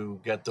attempts to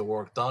get the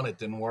work done. It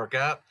didn't work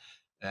out,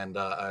 and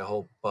I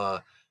hope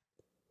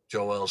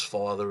Joel's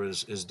father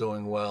is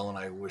doing well, and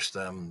I wish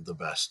them the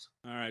best.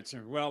 All right,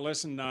 sir. Well,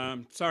 listen,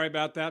 sorry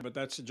about that, but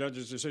that's the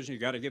judge's decision. You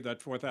got to give that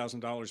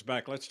 $4,000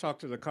 back. Let's talk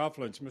to the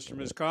Coughlins. Mr. and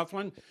Ms.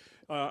 Coughlin,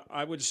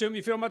 I would assume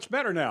you feel much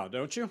better now,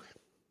 don't you?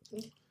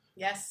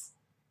 Yes.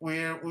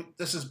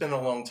 This has been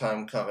a long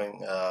time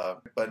coming,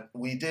 but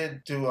we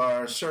did do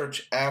our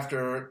search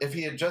after. If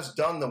he had just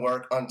done the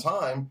work on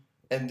time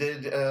and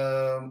did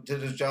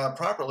his job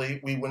properly,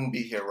 we wouldn't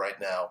be here right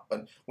now.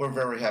 But we're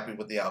very happy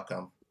with the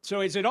outcome.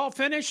 So is it all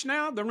finished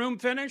now? The room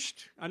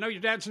finished? I know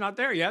your dad's not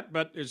there yet,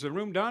 but is the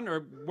room done,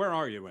 or where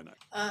are you in it?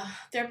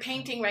 They're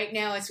painting right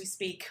now as we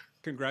speak.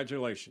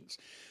 Congratulations.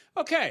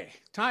 Okay,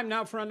 time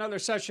now for another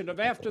session of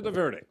After the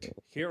Verdict.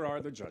 Here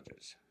are the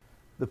judges.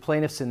 The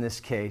plaintiffs in this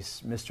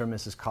case, Mr. and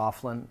Mrs.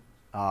 Coughlin,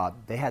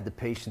 they had the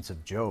patience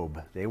of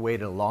Job. They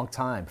waited a long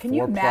time. Can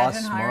you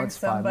imagine hiring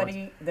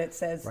somebody that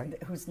says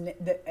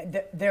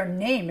their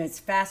name is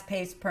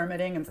fast-paced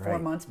permitting and 4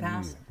 months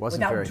past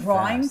without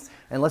drawings? Fast.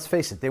 And let's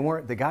face it,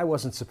 the guy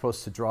wasn't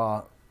supposed to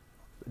draw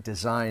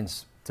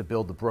designs to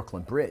build the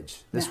Brooklyn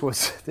Bridge. This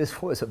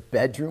was a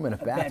bedroom and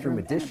a bathroom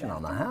addition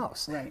on the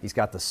house. Right. He's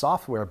got the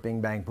software,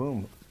 bing, bang,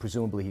 boom.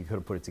 Presumably he could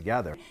have put it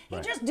together. He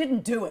just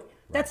didn't do it.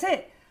 That's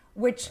it.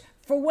 Which,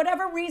 for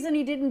whatever reason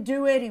he didn't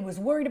do it, he was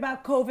worried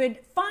about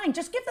COVID. Fine,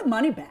 just give the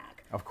money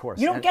back. Of course.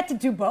 You don't get to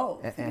do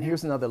both. And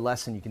here's another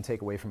lesson you can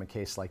take away from a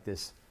case like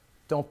this.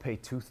 Don't pay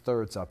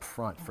 2/3 up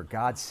front, for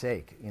God's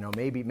sake.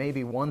 Maybe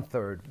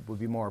 1/3 would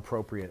be more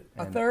appropriate.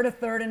 A third, a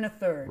third, and a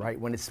third. Right,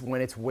 when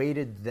it's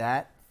weighted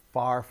that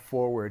far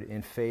forward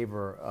in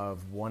favor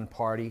of one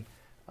party,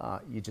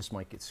 you just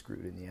might get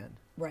screwed in the end.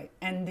 Right,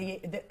 and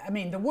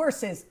the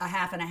worst is a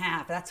half and a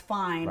half. That's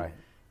fine. Right.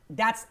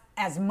 That's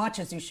as much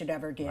as you should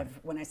ever give.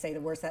 Right. When I say the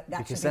worst, that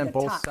because should be then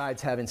both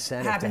sides have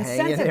incentive to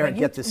hang in there and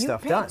get this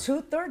stuff done.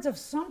 You pay 2/3 of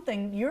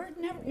something. You're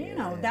never.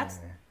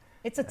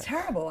 It's a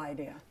terrible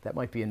idea. That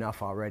might be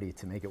enough already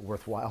to make it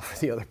worthwhile for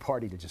the other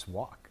party to just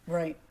walk.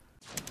 Right.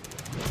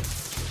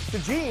 So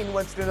Gene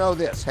wants to know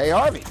this. Hey,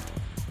 Harvey,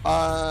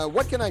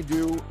 what can I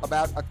do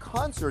about a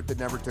concert that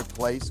never took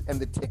place and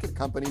the ticket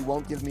company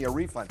won't give me a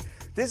refund?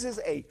 This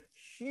is a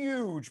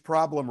huge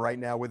problem right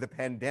now with the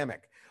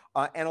pandemic.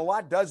 And a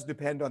lot does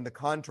depend on the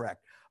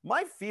contract.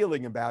 My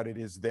feeling about it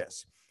is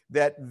this.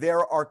 that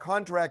there are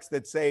contracts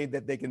that say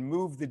that they can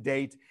move the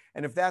date.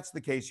 And if that's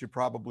the case, you're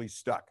probably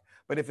stuck.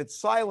 But if it's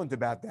silent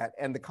about that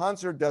and the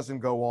concert doesn't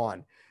go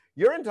on,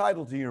 you're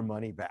entitled to your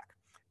money back.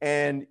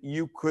 And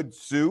you could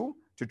sue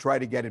to try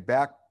to get it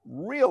back,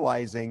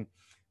 realizing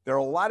there are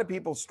a lot of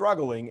people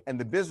struggling and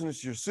the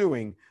business you're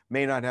suing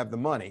may not have the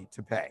money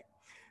to pay.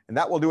 And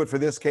that will do it for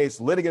this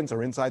case. Litigants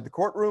are inside the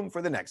courtroom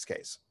for the next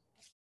case.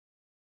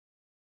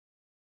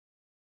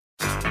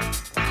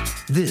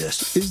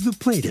 This is the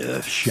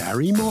plaintiff,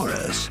 Shari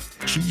Morris.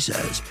 She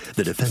says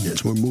the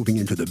defendants were moving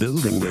into the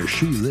building where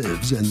she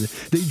lives and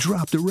they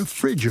dropped a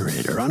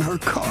refrigerator on her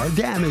car,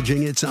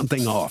 damaging it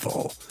something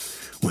awful.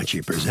 When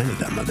she presented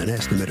them with an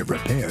estimate of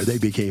repair, they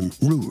became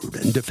rude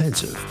and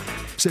defensive,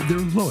 said their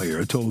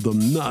lawyer told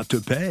them not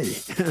to pay.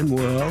 And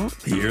well,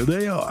 here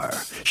they are.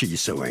 She's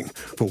suing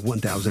for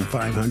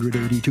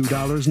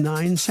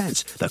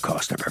 $1,582.09, the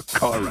cost of her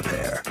car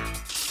repair.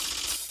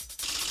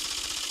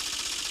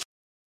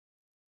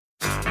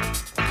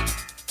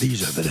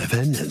 These are the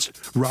defendants,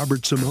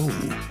 Robert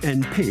Simone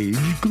and Paige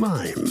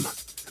Gleim.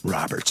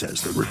 Robert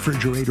says the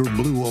refrigerator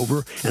blew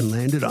over and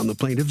landed on the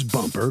plaintiff's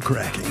bumper,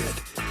 cracking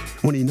it.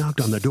 When he knocked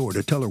on the door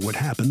to tell her what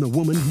happened, the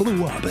woman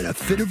blew up in a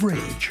fit of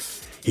rage.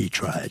 He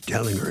tried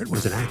telling her it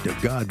was an act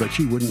of God, but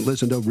she wouldn't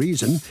listen to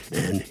reason,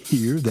 and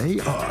here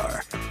they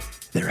are.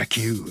 They're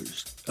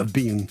accused of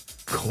being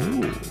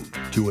cold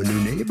to a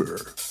new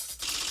neighbor.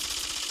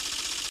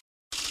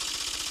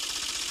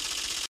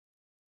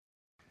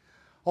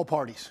 All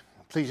parties,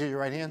 please raise your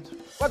right hands.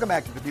 Welcome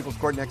back to the People's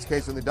Court. Next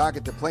case on the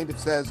docket. The plaintiff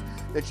says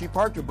that she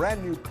parked a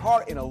brand new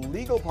car in a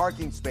legal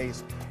parking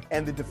space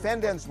and the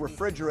defendant's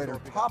refrigerator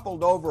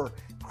toppled over,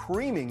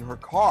 creaming her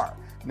car.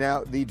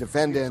 Now, the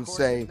defendants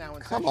say,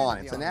 come on,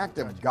 it's an act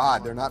of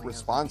God. They're not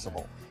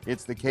responsible.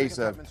 It's the case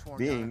of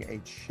being a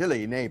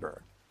chilly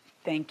neighbor.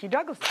 Thank you,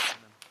 Douglas.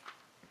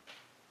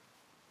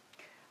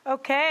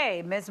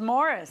 Okay, Ms.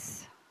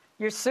 Morris,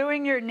 you're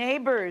suing your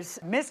neighbors,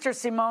 Mr.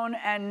 Simone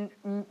and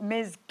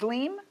Ms.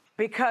 Gleim,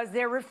 because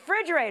their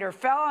refrigerator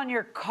fell on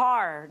your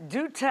car.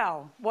 Do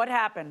tell. What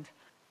happened?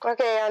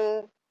 Okay,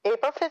 on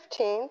April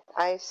 15th,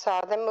 I saw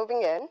them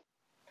moving in,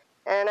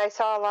 and I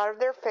saw a lot of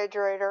their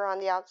refrigerator on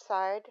the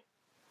outside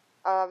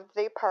of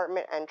the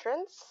apartment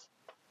entrance.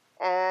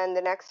 And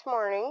the next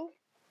morning,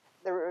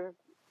 the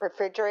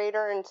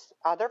refrigerator and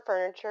other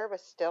furniture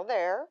was still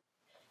there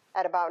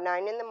at about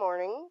 9 in the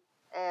morning.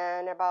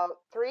 And about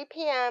 3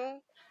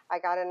 p.m., I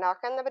got a knock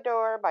on the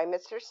door by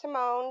Mr.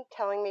 Simone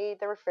telling me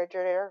the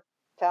refrigerator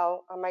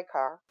fell on my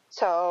car.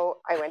 So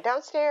I went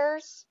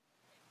downstairs.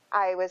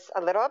 I was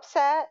a little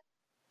upset.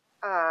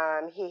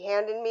 He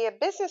handed me a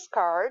business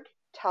card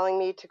telling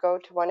me to go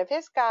to one of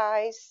his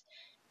guys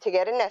to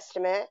get an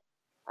estimate.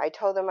 I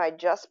told him I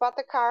just bought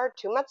the car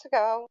 2 months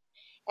ago,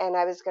 and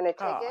I was going to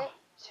take it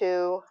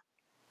to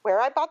where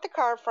I bought the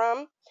car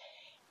from.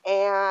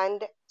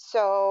 And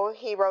so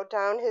he wrote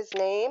down his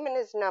name and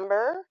his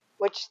number,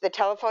 which the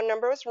telephone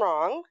number was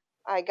wrong.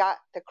 I got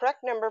the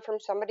correct number from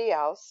somebody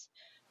else.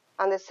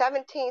 On the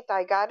 17th,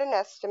 I got an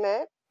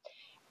estimate.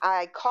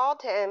 I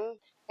called him,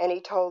 and he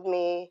told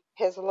me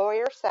his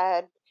lawyer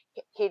said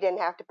he didn't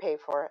have to pay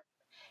for it.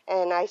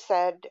 And I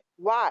said,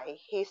 why?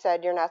 He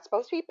said, you're not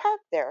supposed to be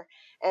parked there.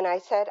 And I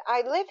said,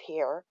 I live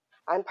here.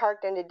 I'm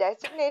parked in a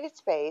designated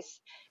space.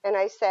 And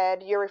I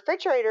said, your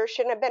refrigerator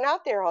shouldn't have been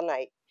out there all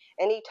night.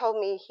 And he told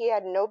me he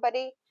had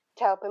nobody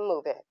to help him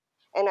move it.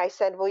 And I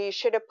said, well, you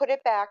should have put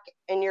it back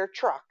in your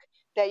truck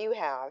that you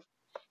have.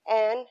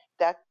 And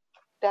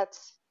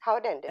that's how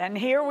it ended. And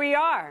here we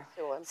are.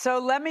 So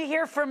let me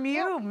hear from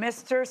you,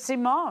 Mr.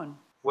 Simone.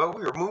 Well,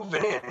 we were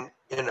moving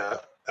in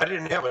I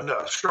didn't have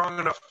a strong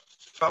enough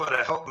fella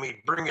to help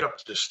me bring it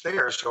up the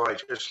stairs, so I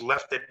just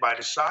left it by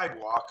the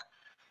sidewalk.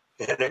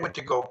 And I went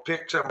to go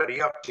pick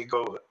somebody up to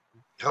go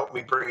help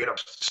me bring it up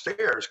the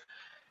stairs.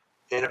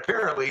 And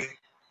apparently,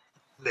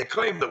 they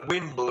claim the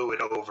wind blew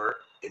it over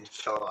and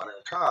fell on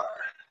her car.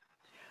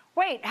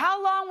 Wait,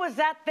 how long was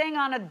that thing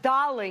on a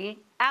dolly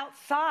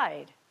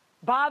outside,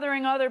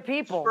 bothering other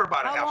people? For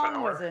about a half an hour. How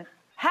long was it?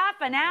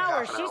 Half an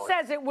hour? She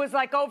says it was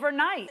like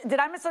overnight. Did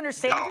I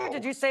misunderstand you?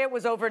 Did you say it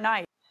was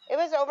overnight? It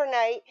was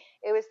overnight.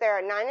 It was there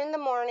at 9 in the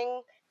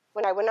morning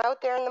when I went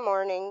out there in the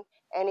morning,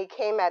 and he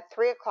came at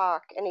 3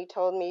 o'clock and he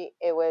told me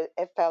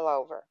it fell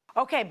over.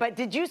 Okay, but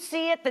did you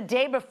see it the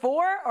day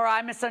before, or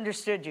I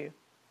misunderstood you?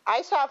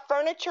 I saw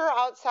furniture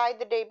outside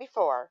the day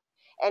before,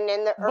 and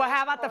in the well,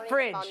 how about the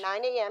fridge? About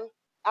 9 a.m.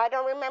 I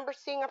don't remember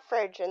seeing a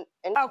fridge in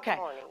the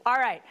morning. All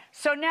right.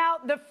 So now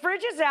the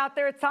fridge is out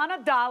there. It's on a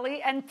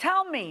dolly. And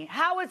tell me,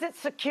 how is it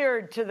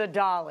secured to the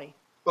dolly?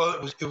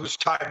 Well, it was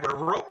tied with a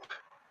rope.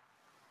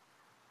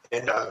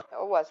 And it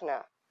was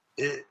not.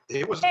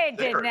 It was. It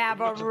didn't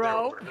have a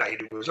rope.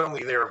 Overnight. It was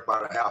only there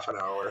about a half an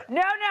hour.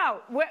 No.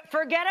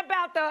 Forget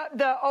about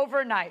the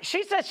overnight.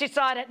 She says she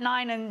saw it at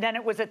 9 and then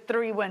it was at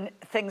 3 when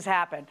things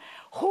happened.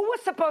 Who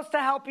was supposed to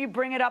help you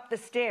bring it up the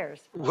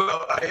stairs?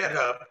 Well, I had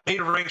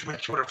made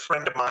arrangements with a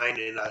friend of mine,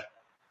 and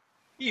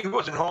he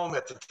wasn't home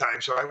at the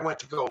time, so I went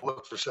to go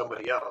look for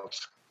somebody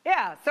else.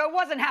 Yeah, so it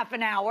wasn't half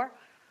an hour.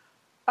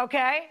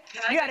 Okay?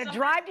 You had to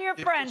drive to your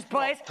friend's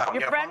place.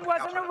 Your friend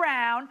wasn't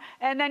around,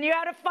 and then you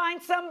had to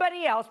find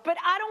somebody else. But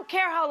I don't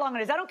care how long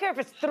it is. I don't care if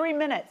it's 3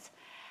 minutes.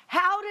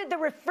 How did the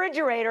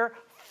refrigerator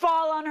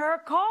fall on her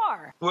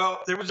car?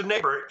 Well, there was a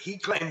neighbor. He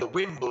claimed the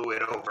wind blew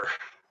it over.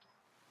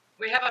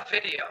 We have a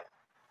video.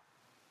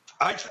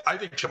 I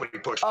think somebody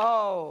pushed it.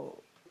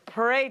 Oh,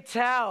 pray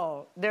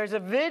tell. There's a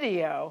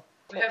video.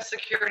 We have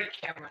security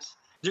cameras.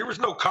 There was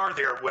no car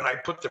there when I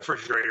put the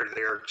refrigerator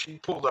there. She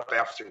pulled up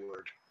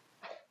afterward.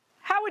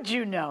 How would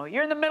you know?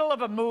 You're in the middle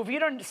of a move. You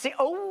don't see,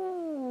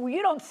 you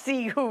don't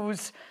see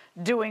who's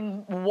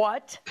doing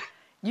what.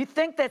 You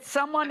think that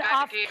someone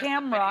off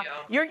camera,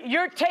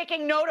 you're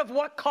taking note of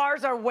what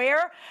cars are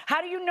where?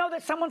 How do you know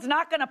that someone's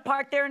not going to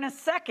park there in a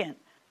second?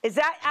 Is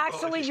that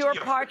actually your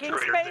parking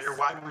space? There,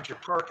 why would you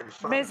park in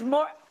front? Ms.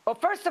 Moore, well,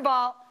 first of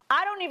all,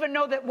 I don't even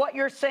know that what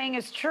you're saying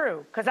is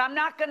true, because I'm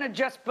not going to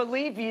just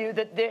believe you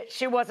that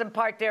she wasn't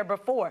parked there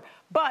before.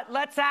 But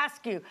let's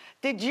ask you,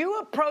 did you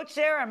approach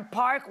there and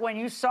park when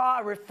you saw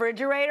a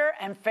refrigerator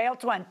and failed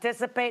to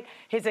anticipate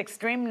his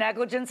extreme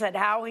negligence at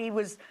how he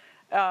was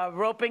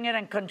roping it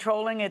and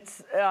controlling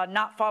its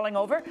not falling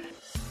over?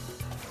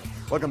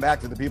 Welcome back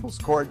to the People's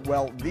Court.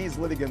 Well, these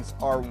litigants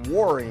are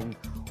warring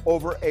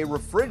over a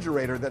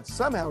refrigerator that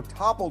somehow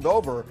toppled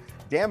over,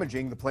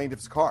 damaging the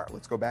plaintiff's car.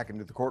 Let's go back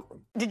into the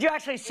courtroom. Did you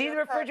actually see the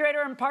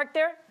refrigerator and park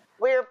there?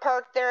 We were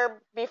parked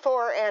there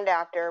before and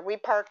after. We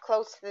parked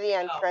close to the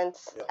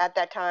entrance at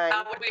that time.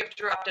 How would we have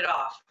dropped it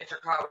off if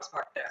your car was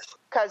parked there?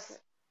 Because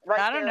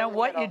I don't know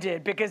what you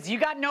did, because you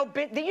got no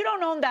bit. You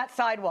don't own that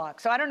sidewalk,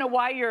 so I don't know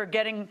why you're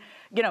getting.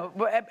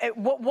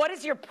 What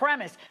is your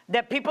premise?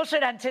 That people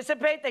should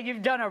anticipate that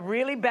you've done a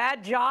really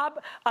bad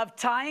job of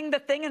tying the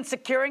thing and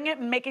securing it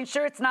and making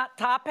sure it's not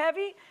top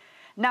heavy?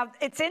 Now,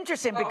 it's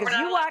interesting because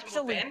you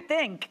actually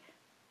think,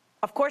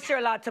 of course you're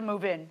allowed to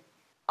move in.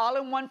 All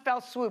in one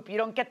fell swoop. You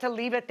don't get to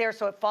leave it there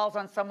so it falls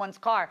on someone's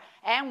car.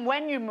 And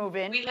when you move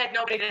in, we had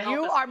nobody to help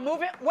you us are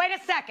move. moving. Wait a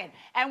second.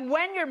 And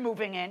when you're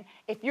moving in,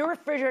 if your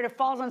refrigerator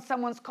falls on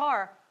someone's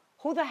car,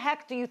 who the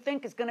heck do you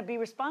think is going to be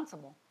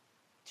responsible?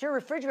 It's your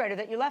refrigerator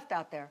that you left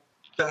out there.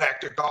 It's an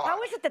act of God.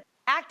 How is it the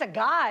act of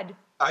God?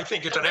 I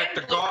think it's an act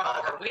of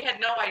God. We had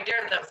no idea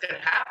that was going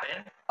to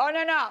happen. Oh,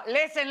 no.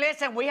 Listen.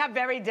 We have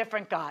very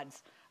different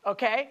gods,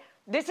 okay?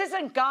 This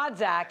isn't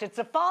God's act. It's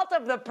the fault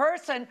of the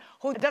person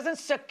who doesn't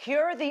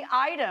secure the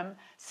item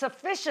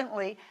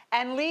sufficiently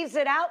and leaves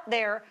it out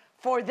there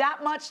for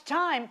that much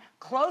time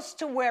close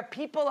to where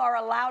people are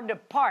allowed to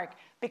park,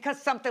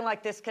 because something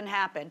like this can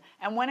happen.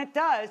 And when it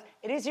does,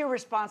 it is your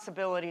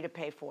responsibility to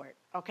pay for it,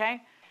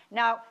 okay?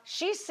 Now,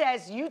 she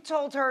says you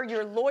told her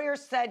your lawyer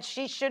said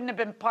she shouldn't have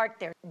been parked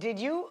there. Did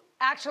you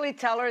actually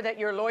tell her that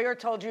your lawyer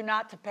told you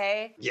not to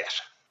pay?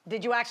 Yes.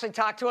 Did you actually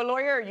talk to a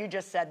lawyer, or you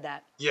just said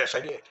that? Yes,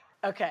 I did.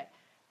 Okay.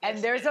 And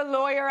there's a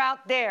lawyer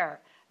out there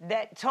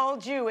that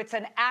told you it's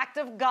an act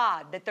of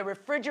God that the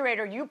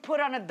refrigerator you put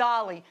on a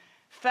dolly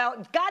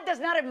fell. God does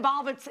not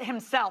involve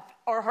himself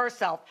or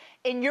herself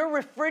in your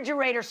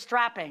refrigerator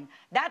strapping.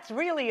 That's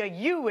really a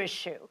you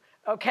issue,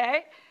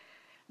 okay?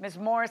 Ms.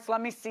 Morris, let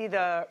me see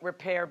the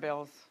repair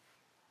bills.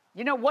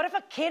 What if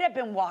a kid had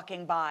been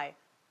walking by?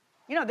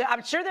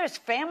 I'm sure there's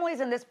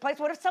families in this place.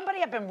 What if somebody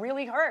had been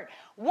really hurt?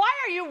 Why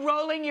are you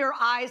rolling your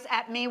eyes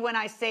at me when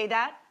I say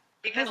that?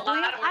 Because a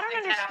lot of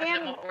things happen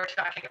than what we're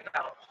talking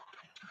about.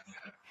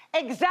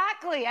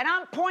 Exactly, and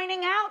I'm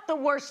pointing out the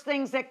worst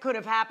things that could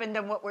have happened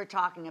than what we're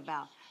talking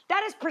about.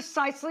 That is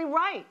precisely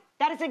right.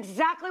 That is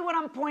exactly what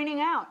I'm pointing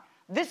out.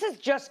 This is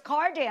just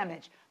car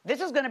damage. This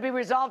is going to be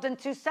resolved in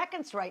 2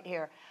 seconds right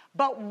here.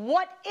 But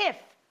what if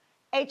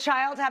a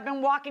child had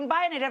been walking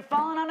by and it had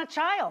fallen on a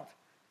child?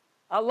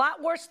 A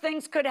lot worse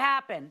things could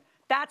happen.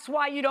 That's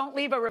why you don't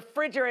leave a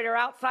refrigerator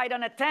outside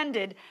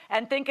unattended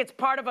and think it's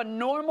part of a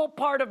normal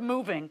part of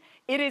moving.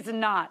 It is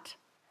not.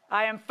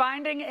 I am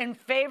finding in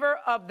favor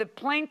of the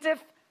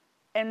plaintiff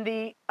in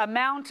the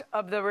amount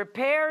of the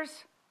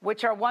repairs,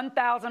 which are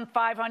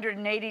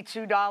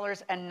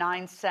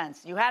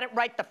 $1,582.09. You had it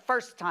right the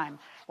first time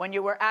when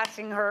you were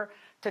asking her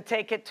to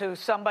take it to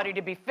somebody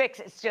to be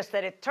fixed. It's just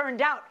that it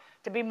turned out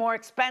to be more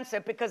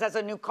expensive because as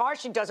a new car,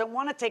 she doesn't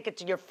want to take it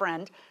to your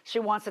friend. She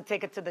wants to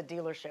take it to the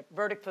dealership.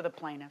 Verdict for the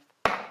plaintiff.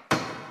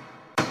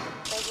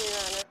 Thank you, Your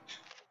Honor.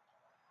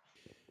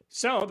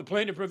 So the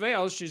plaintiff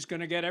prevails. She's going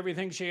to get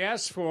everything she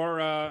asked for.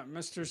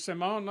 Mr.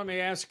 Simone, let me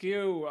ask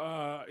you,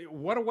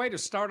 what a way to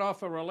start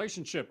off a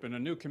relationship in a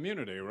new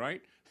community,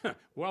 right?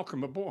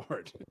 Welcome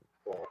aboard.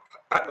 Well,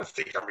 I don't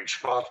think I'm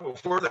responsible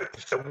for that.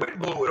 If the wind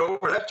blew it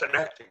over, that's an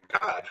act of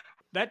God.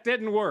 That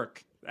didn't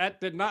work.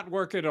 That did not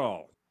work at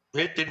all.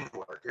 It didn't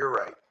work. You're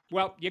right.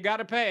 Well, you got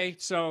to pay,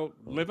 so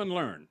live and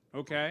learn,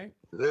 okay?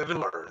 Live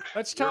and learn.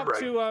 Let's talk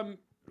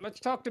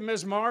to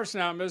Ms. Morris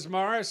now. Ms.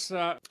 Morris,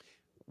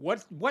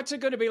 what's it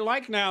going to be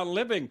like now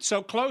living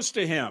so close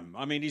to him?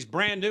 I mean, he's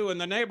brand new in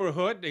the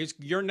neighborhood. He's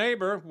your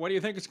neighbor. What do you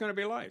think it's going to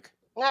be like?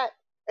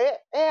 It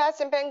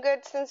hasn't been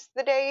good since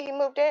the day he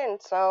moved in,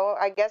 so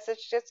I guess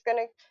it's just going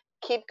to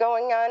keep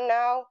going on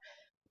now,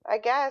 I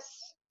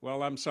guess.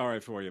 Well, I'm sorry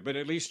for you, but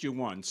at least you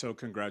won, so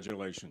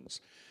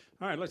congratulations.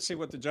 All right, let's see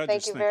what the judges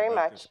Thank you think very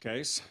about much. this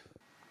case.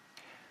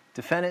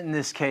 Defendant in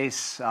this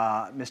case,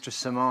 Mr.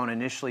 Simone,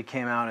 initially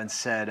came out and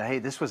said, hey,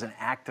 this was an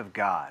act of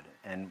God.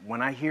 And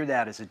when I hear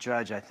that as a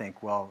judge, I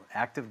think, well,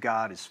 act of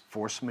God is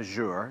force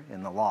majeure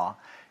in the law,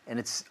 and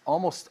it's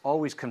almost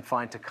always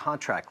confined to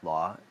contract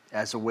law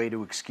as a way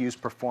to excuse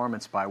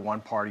performance by one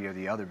party or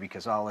the other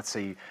because, let's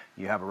say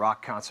you have a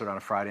rock concert on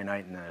a Friday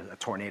night and a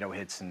tornado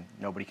hits and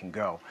nobody can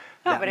go.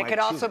 No, but it could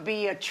also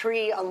be a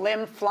tree, a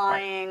limb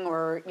flying,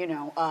 or,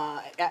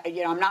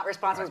 I'm not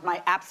responsible if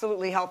my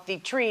absolutely healthy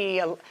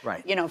tree,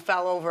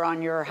 fell over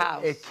on your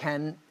house. It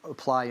can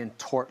apply in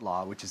tort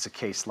law, which is a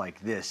case like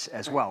this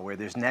as well, where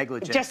there's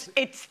negligence.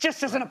 It just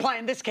doesn't apply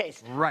in this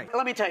case. Right.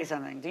 Let me tell you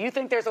something. Do you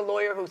think there's a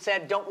lawyer who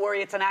said, don't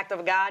worry, it's an act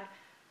of God?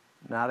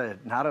 Not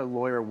a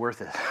lawyer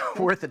worth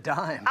a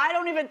dime. I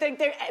don't even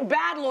think a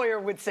bad lawyer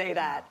would say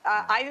that.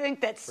 I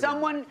think that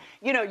someone,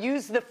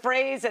 used the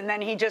phrase and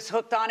then he just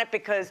hooked on it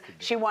because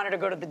she wanted to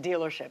go to the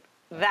dealership.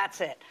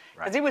 That's it.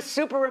 Because he was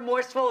super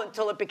remorseful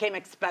until it became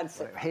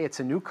expensive. Hey,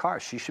 it's a new car.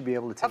 She should be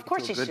able to take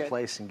it to a good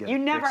place and get it fixed.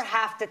 You never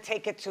have to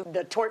take it to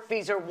the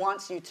tortfeasor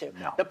wants you to.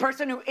 No. The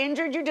person who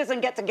injured you doesn't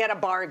get to get a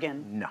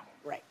bargain. No.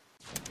 Right.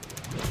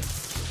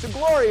 So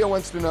Gloria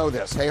wants to know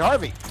this. Hey,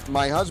 Harvey,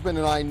 my husband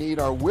and I need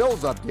our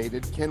wills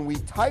updated. Can we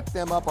type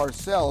them up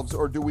ourselves,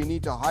 or do we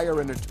need to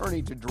hire an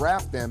attorney to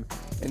draft them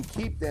and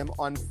keep them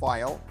on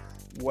file?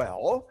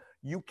 Well,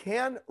 you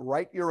can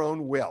write your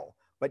own will,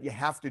 but you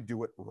have to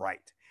do it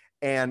right.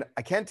 And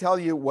I can't tell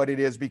you what it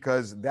is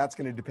because that's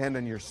going to depend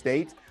on your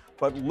state.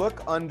 But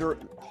look under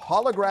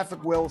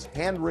holographic wills,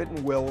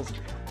 handwritten wills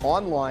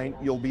online.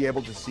 You'll be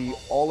able to see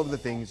all of the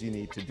things you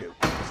need to do.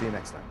 See you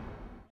next time.